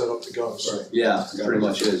one set up to go, so. Yeah, pretty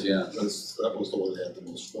much is, yeah, That was the one that had the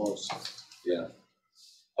most flaws. yeah.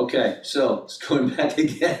 Okay, so going back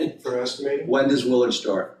again, For estimating? when does Willard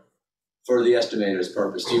start? For the estimator's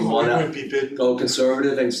purpose, do you We wanna would be bidding. go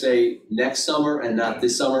conservative and say next summer and not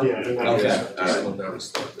this summer? Yeah, they're not Okay, this all right. We'll never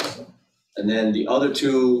start this one. And then the other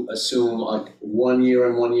two assume like 1 year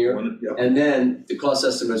and 1 year? Yeah. And then the cost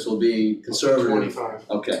estimates will be conservative? 25.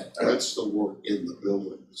 Okay, That's the work in the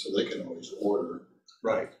building, so they can always order.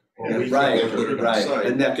 Right. Well, we right, can put it on right, site.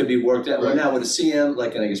 and that could be worked out, well, Right. now with a CM,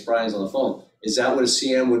 like, and I guess Brian's on the phone, is that what a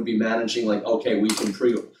CM would be managing, like, okay, we can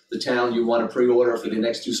the town, you wanna pre-order for the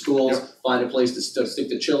next two schools, find a place to stick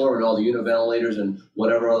the chiller and all the unit ventilators and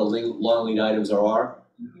whatever other long lead items there are?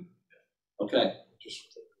 Okay,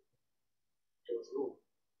 Just go through.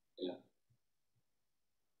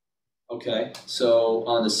 okay, so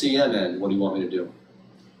on the CM end, what do you want me to do?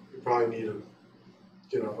 We probably need to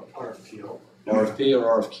get a RFP out. RFP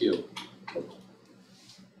or RFQ?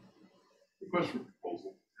 Request for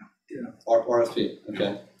proposal. RFP,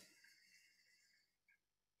 okay.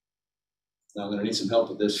 Now I'm gonna need some help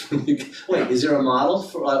with this. Wait, is there a model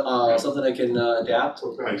for, something I can adapt?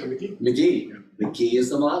 Go back to McGee. McGee is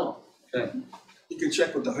the model, okay. You can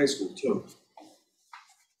check with the high school too.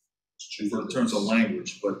 In terms of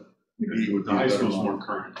language, but McGee would be The high better school's one. more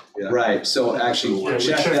current. Yeah. Right, so actually, Yeah, we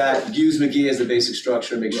check checked that, use McGee as the basic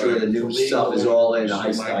structure, make sure the new Right. stuff is all in the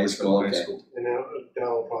high Language for school, high okay, school. And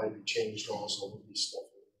that'll probably be changed also with these stuff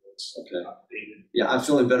that's okay. updated. Yeah, I'm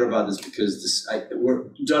feeling better about this because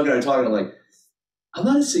Doug and I are talking, I'm like, I'm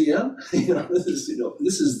not a CM,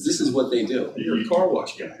 this is what they do. You're a car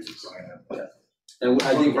wash guy. And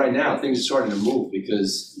I think right now, things are starting to move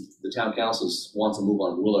because the town councils want to move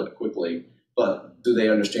on Willard quickly, but do they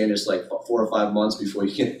understand it's like 4 or 5 months before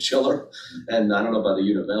you get a chiller? And I don't know about the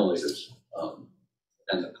unit ventilators,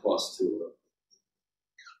 and the cost too.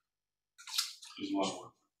 There's a lot of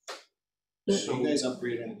work. So you guys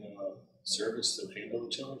upgrading the service to handle the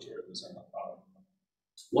chillers, or was that not a problem?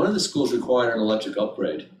 One of the schools required an electric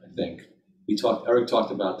upgrade, I think. Eric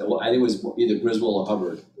talked about that, well, I think it was either Griswold or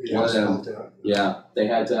Hubbard. we One of asked them, about that. yeah, they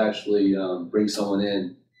had to actually bring someone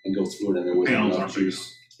in and go through it, and there wasn't Panels enough aren't big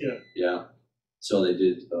juice. Yeah, so they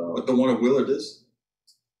did, But the one at Willard is?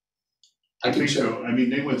 I can think check. so. I mean,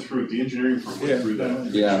 they went through it, the engineering firm Yeah. went through that, to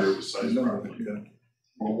make Yeah. sure it was sized properly.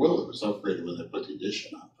 Well, Willard was upgraded when they put the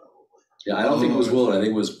addition on, probably. Yeah, I don't think it was Willard, I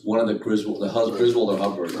think it was one of the Griswold or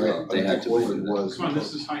Hubbard, Right, they had to. I think Willard was. Come on,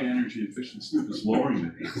 this is high energy efficiency, it's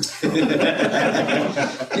lowering it.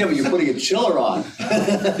 Yeah, but you're putting a chiller on.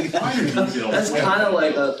 Minor details. That's kind of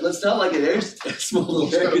like that's not like an air, small little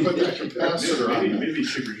Just air gotta put that conditioner. capacitor on. Maybe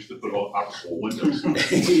it's cheaper just to put all operable windows.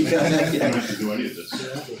 You Yeah, don't yeah. have to do any of this.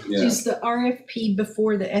 Yeah. Is the RFP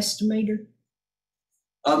before the estimator?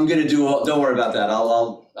 I'm gonna do, don't worry about that,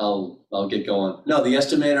 I'll get going. No, the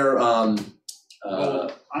estimator,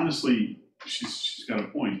 Well, honestly, she's got a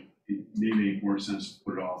point. It may make more sense to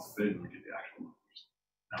put it off bid and get the actual numbers.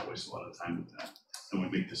 Not waste a lot of time with that. Then we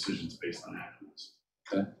make decisions based on actuals.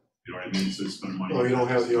 Okay. You know what I mean? So spend money. Oh, you don't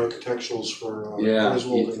have the architecturals for yeah,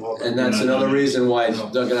 Griswold and all that. and that's another reason why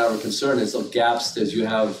Doug and I were concerned, is the gaps that you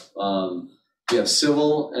have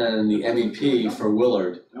civil and the MEP for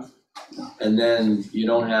Willard. And then you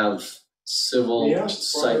don't have civil We asked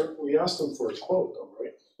site. we asked them for a quote though,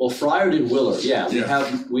 right? Well, Fryer did Willard, yeah,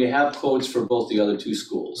 Yeah. we have quotes for both the other two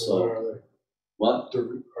schools, What so, are what? they?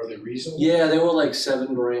 Are they reasonable? Yeah, they were like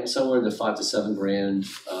 $7,000, somewhere in the $5,000 to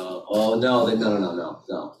 $7,000,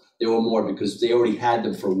 no, they were more because they already had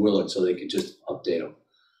them for Willard, so they could just update them.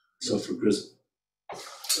 So for Griswold.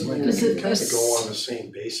 Is it Kind of go on the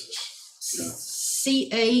same basis.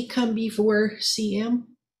 CA come before CM?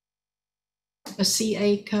 A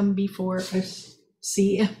CA come before a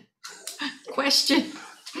CM? Question?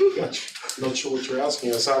 Not sure what you're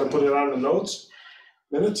asking us, how to put it on the notes,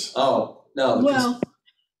 minutes? Oh, no, Well,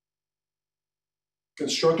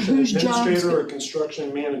 Construction Whose job's administrator or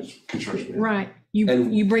construction manager? Construction. right,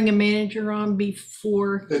 And- you bring a manager on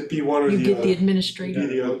before It'd be one or you the get the other, administrator. be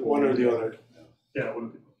the other, one or the other. Yeah, it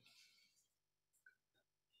would be.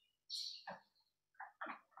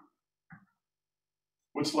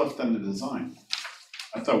 What's left on the design?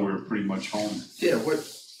 I thought we were pretty much home. Yeah, what,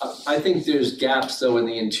 I think there's gaps though in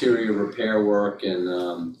the interior repair work and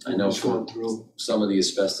I know Just for going through. some of the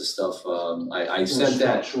asbestos stuff, I sent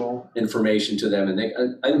that Structural. information to them,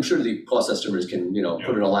 and I'm sure the cost estimators can,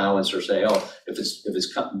 put an allowance or say, oh, if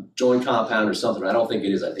it's joint compound or something, I don't think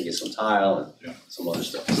it is, I think it's some tile and some other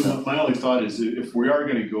stuff. So my only thought is if we are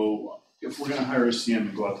gonna hire a CM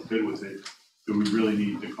and go out to bid with it, do we really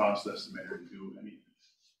need the cost estimator to do anything?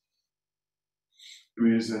 I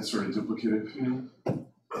mean, is that sort of duplicative?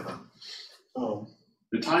 Um,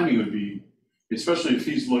 The timing would be, especially if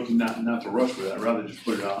he's looking not to rush with it, I'd rather just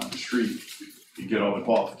put it out on the street. You get all the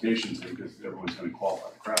qualifications in, because everyone's gonna qualify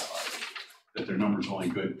the crap out of it, that their number's only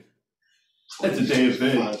good at the day of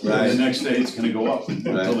bid, and the next day it's gonna go up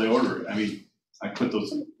until they order it. I mean, I put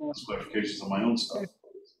those clarifications on my own stuff.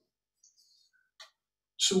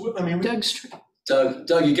 So, I mean,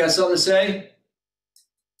 Doug, you got something to say?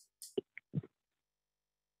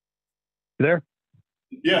 There?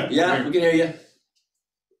 Yeah. Yeah, we can hear you.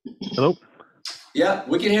 Hello? Yeah,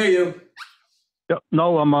 we can hear you. Yep.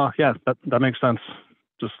 No, yeah, that makes sense.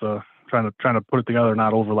 Just trying to put it together,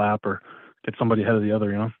 not overlap or get somebody ahead of the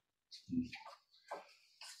other, you know?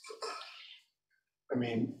 I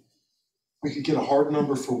mean, we could get a hard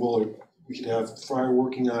number for Willard. We could have Fryer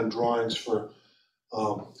working on drawings for,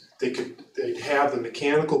 they'd have the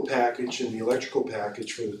mechanical package and the electrical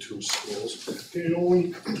package for the two schools. They'd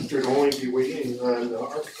only be waiting on the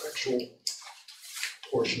architectural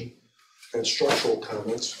portion and structural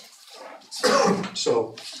comments.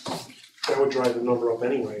 So that would drive the number up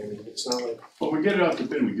anyway. I mean, it's not like. Well, we get it out to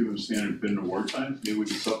bid, we give them standard bid and award time, maybe we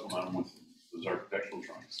can supplement them with those architectural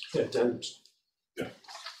drawings. Yeah, then. Yeah.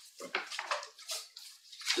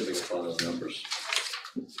 Giving us all those numbers.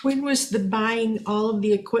 When was the buying all of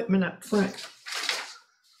the equipment up front?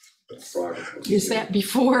 Is that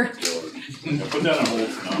before? Yeah, put that on hold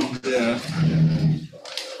for now. Yeah.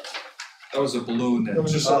 That was a balloon that. That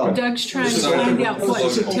was just Doug's trying to find out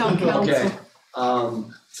what to tell council.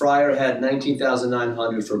 Okay, Fryer had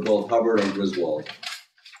 19,900 for both Hubbard and Griswold.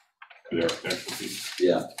 For the architectural piece.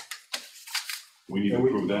 Yeah. We need to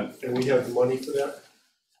approve that. And we have the money for that?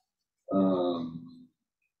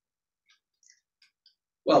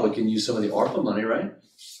 Well, we can use some of the ARPA money, right?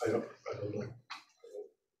 I don't know.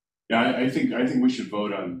 Yeah, I think we should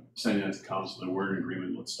vote on sending that to council, and we're in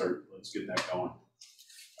agreement, let's get that going.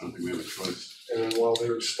 I don't think we have a choice. And then while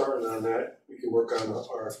they're starting on that, we can work on the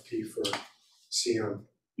RFP for CM.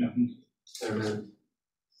 Yeah. And then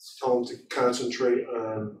tell them to concentrate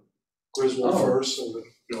on Griswold first and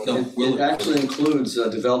It actually includes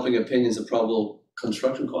developing opinions of probable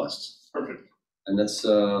construction costs. Perfect. And that's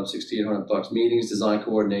 $6,800, meetings, design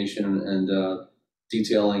coordination, and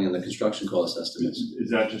detailing and the construction cost estimates. Is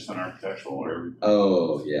that just on architectural or everything?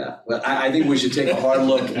 Oh, yeah. Well, I think we should take a hard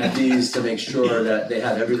look at these to make sure that they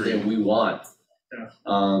have everything we want. Yeah.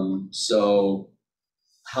 So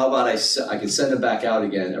how about I can send them back out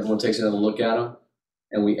again, everyone takes another look at them,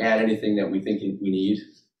 and we add anything that we think we need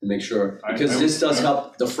to make sure, because this does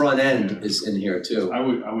help, the front end is in here too. I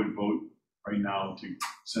would vote right now to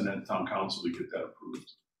send that to town council to get that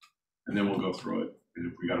approved. And then we'll go through it.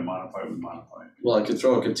 And if we gotta modify it, we modify it. Well, I could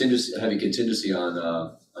throw a heavy contingency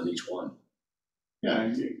on each one.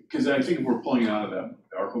 Yeah, because I think if we're pulling out of that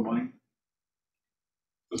ARPA money.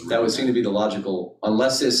 That would seem to be the logical,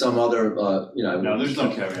 unless there's some other, No, there's no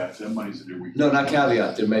caveat, that money's in there. No, not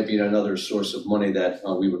caveat, there may be another source of money that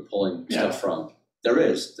we were pulling stuff from. There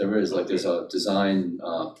is, like there's a design,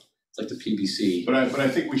 it's like the PBC. But I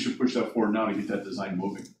think we should push that forward now to get that design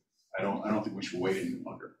moving. I don't think we should wait any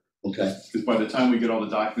longer. Okay. Because by the time we get all the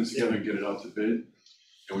documents together and get it out to bid,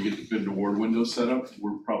 and we get the bid and award window set up,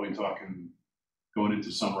 we're probably talking going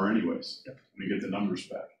into summer anyways, when we get the numbers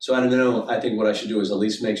back. So I don't know, I think what I should do is at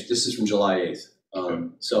least this is from July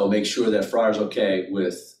 8th. So make sure that Fryer's okay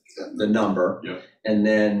with the number. Yeah. And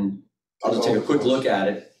then I'll just take a quick look at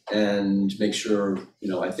it and make sure,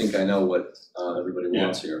 I think I know what everybody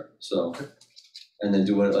wants here, so. And then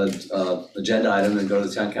do an agenda item and go to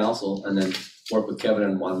the town council and then work with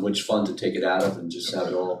Kevin on which fund to take it out of and just have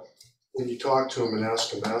it all. When you talk to him and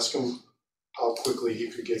ask him how quickly he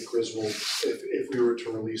could get Griswold, if we were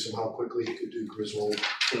to release him, how quickly he could do Griswold,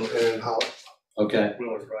 and how. Okay.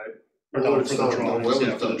 Willard, right? Or no, for the drawings,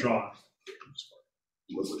 yeah, for the drawing.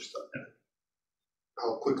 Willard's done.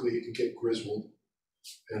 How quickly he could get Griswold,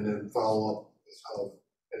 and then follow up with how,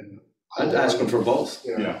 and. I'd ask him for both.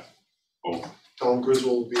 Yeah. Both. Tell him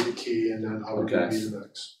Griswold would be the key, and then how would be the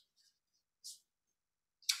next.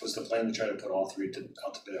 Was the plan to try to put all three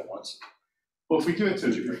out to bid at once? Well, if we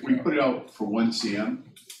put it out for one CM,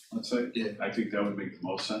 let's say, I think that would make the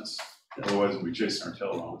most sense. Otherwise, we'll be chasing our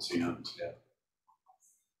tail around with CMs. Yeah.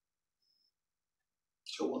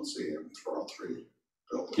 So one CM for all three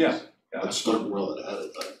buildings. Yeah. Let's start well ahead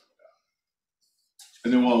of that.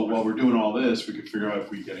 And then while we're doing all this, we could figure out if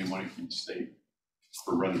we get any money from the state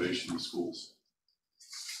for renovation of schools.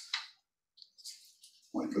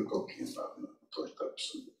 Like a go camp out in the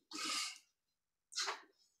steps.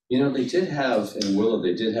 They did have, in Willard,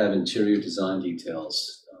 they did have interior design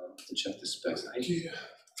details to check the specs. You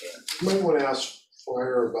might want to ask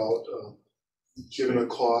Fryer about giving a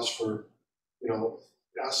cost for,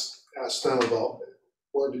 ask ask them about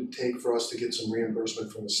what it'd take for us to get some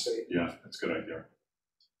reimbursement from the state. Yeah, that's a good idea.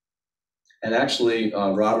 And actually,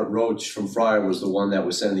 Robert Roach from Fryer was the one that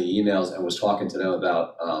was sending the emails and was talking to them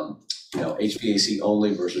about, HVAC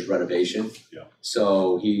only versus renovation. Yeah.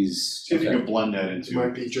 So he's. See if you okay. can blend that into. It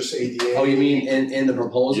might be just ADA. Oh, you mean in the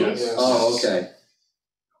proposal? Yes. Oh, okay.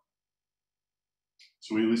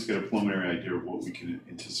 So we at least get a preliminary idea of what we can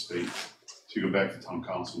anticipate to go back to town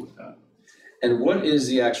council with that. And what is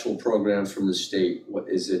the actual program from the state? What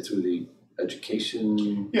is it through the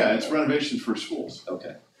education? Yeah, it's renovations for schools.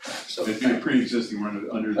 Okay. So It'd be a pre-existing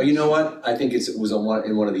under. Oh, you know what? I think it was in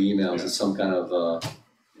one of the emails. It's some kind of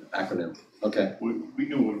acronym. Okay. We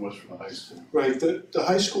knew what it was for the high school. Right, the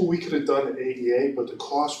high school, we could have done ADA, but the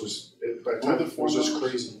cost was, by the time, it was just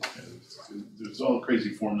crazy. There's all crazy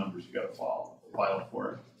form numbers you gotta file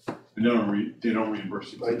for it. And they don't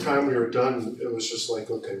reimburse you. By the time we were done, it was just like,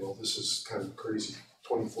 okay, well, this is kind of crazy,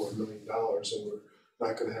 $24 million, and we're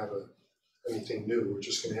not gonna have anything new. We're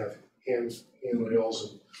just gonna have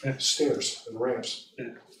handrails and stairs and ramps.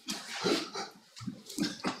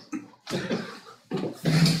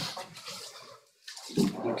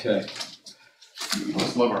 Okay. You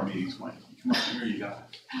must love our meetings, Mike. Come on, here you got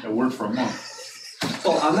it. I worked for a month.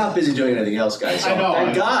 Well, I'm not busy doing anything else, guys. So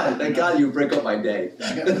I know. Thank God you break up my day.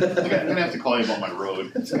 I'm gonna have to call you about my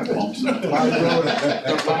road. It's got bumps in it.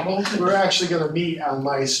 My road, we're actually gonna meet on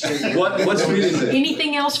my street. What street is it?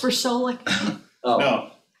 Anything else for Solik? Oh.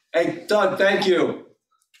 No. Hey, Doug, thank you.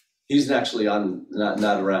 He's actually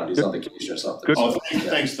not around. He's on vacation or something. Good. Oh,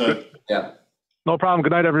 thanks, Doug. Yeah. No problem.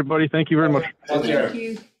 Good night, everybody. Thank you very much. Take care. Thank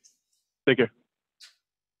you. Take care.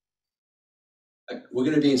 We're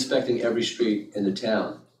gonna be inspecting every street in the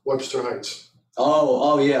town. Webster Heights.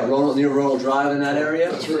 Oh, yeah, near Ronald Drive in that area?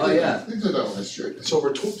 That's right. Oh, yeah. We did that on the street. It's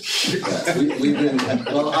over 20. Yeah, we've been,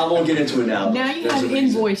 well, I won't get into it now. Now you There's have a reason.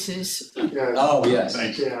 invoices. Yeah. Oh, yes.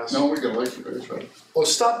 Thank you. Yes. No, we can like it, that's right. Well,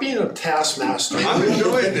 stop being a taskmaster. I'm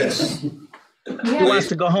enjoying this. Who wants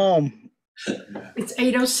to go home? It's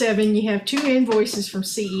 8:07. You have 2 invoices from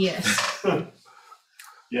CES.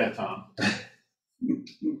 Yeah, Tom.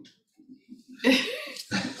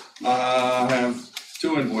 I have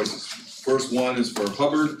 2 invoices. First one is for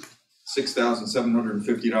Hubbard,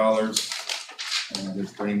 $6,750, and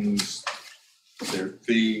it brings their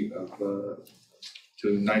fee of to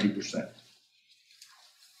 90%.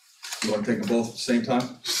 You want to take them both at the same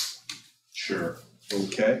time? Sure.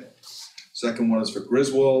 Okay. Second one is for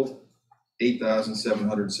Griswold,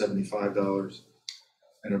 $8,775,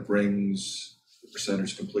 and it brings the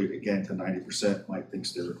percentage complete again to 90%. Mike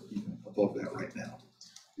thinks they're even above that right now.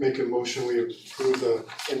 Make a motion, we approve the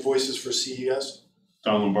invoices for CES.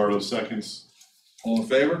 Don Lombardo seconds. All in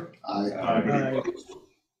favor? Aye.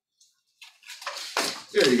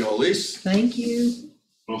 There you go, Elise. Thank you.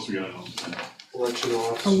 What else we got on? Election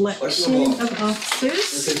office. Election of I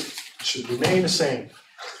officers. think it should remain the same.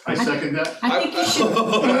 I second that. I think you should,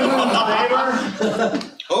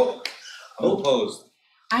 Oh, I'm opposed.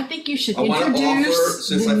 I think you should I want to offer, introduce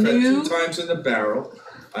since the I've had new, 2 times in the barrel,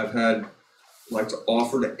 like to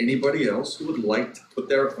offer to anybody else who would like to put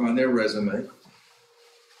on their resume,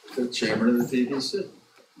 the chairman of the TDC.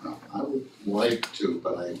 No, I would like to,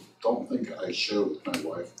 but I don't think I share with my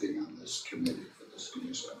wife being on this committee for the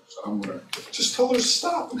senior center, so I'm gonna. Just tell her to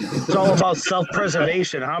stop. It's all about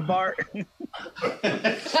self-preservation, huh, Bart?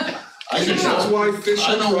 That's why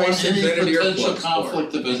Fisher I don't want Price any invented potential earplugs.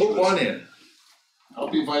 conflict of Put interest. one in. I'll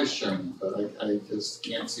be vice chairman, but I just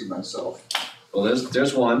can't see myself. Well,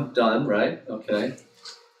 there's one done, right? Okay.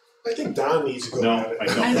 I think Don needs to go No, at it. I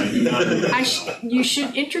don't. I do not. you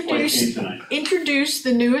should Like me tonight. introduce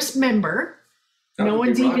the newest member. That No would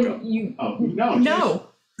one's be even, Rocco. you, Oh, no. no.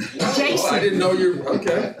 Oh, I didn't know you,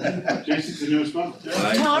 okay. Jason's the newest member.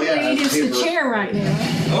 Tom Reed is the chair right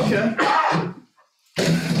now. Okay,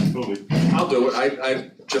 Totally. I'll do it.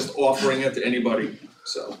 I'm just offering it to anybody,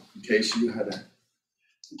 so in case you had a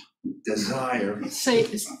desire. Say,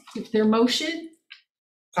 their motion?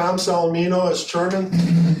 Tom Salamino as chairman,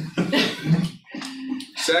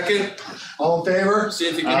 Second, all in favor? see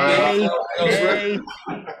if you Hey, can. hey.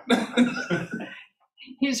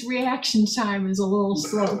 His reaction time is a little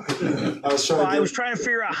slow. I was Well, I trying was to trying to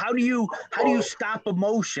figure out how do you stop a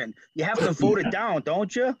motion? You have to vote it down,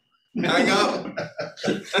 don't you? Hang up.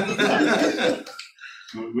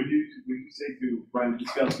 Would you say to Brian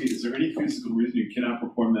Piskowski, is there any physical reason you cannot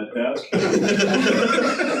perform that task?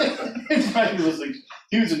 Brian was like,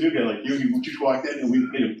 he was a new guy like you. He just walked in and we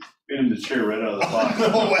made him the chair right out of the box.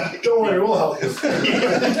 No way. Don't worry, we'll help you.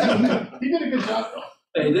 He did a good job though.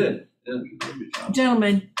 Yeah, he did. Yeah. Good job.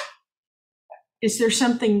 Gentlemen, is there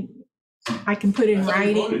something I can put in I thought you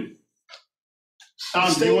writing? voted.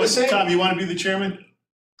 Tom, Stay the same. Tom, you want to be the chairman?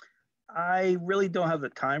 I really don't have the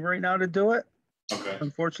time right now to do it, Okay.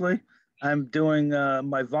 unfortunately. I'm doing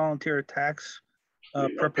my volunteer tax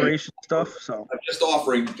preparation stuff, so. I'm just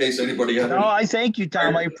offering in case anybody had. No, I thank you,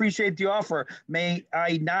 Tom. I appreciate the offer. May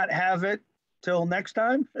I not have it till next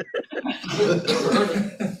time?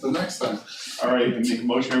 The next time. All right, and make a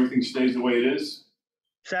motion, everything stays the way it is.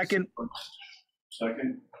 Second.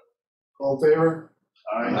 Second. All in favor?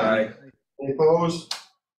 Aye. Any opposed?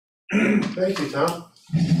 Thank you, Tom.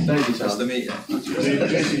 Thank you, Nice to Tom. meet you.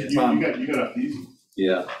 Jason, you got off easy.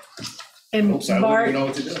 Yeah. And Oops, I wouldn't Bart, even know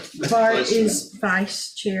what to do. Bart is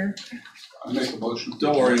vice chair. I make a motion.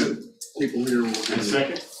 Don't worry, people here will. And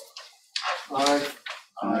second? Aye.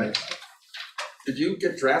 Aye. Did you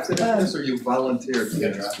get drafted into this or you volunteered? Yeah,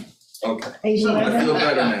 drafted. Okay, 811. I feel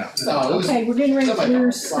better now. No, it was, Okay, we're getting ready, Somebody-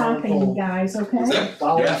 we're stopping, you guys, Is okay? that?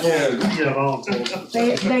 Volunteer. Yeah,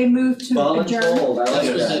 volunteers. They moved to adjourn. Voluntold, I like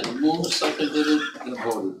that was that. it, moved, seconded it, and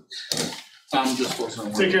voted. Tom just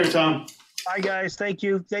wasn't. Take care, Tom. Bye, guys. Thank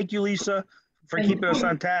you. Thank you, Lisa, for Thank keeping us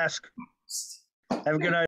on task. Have a good night.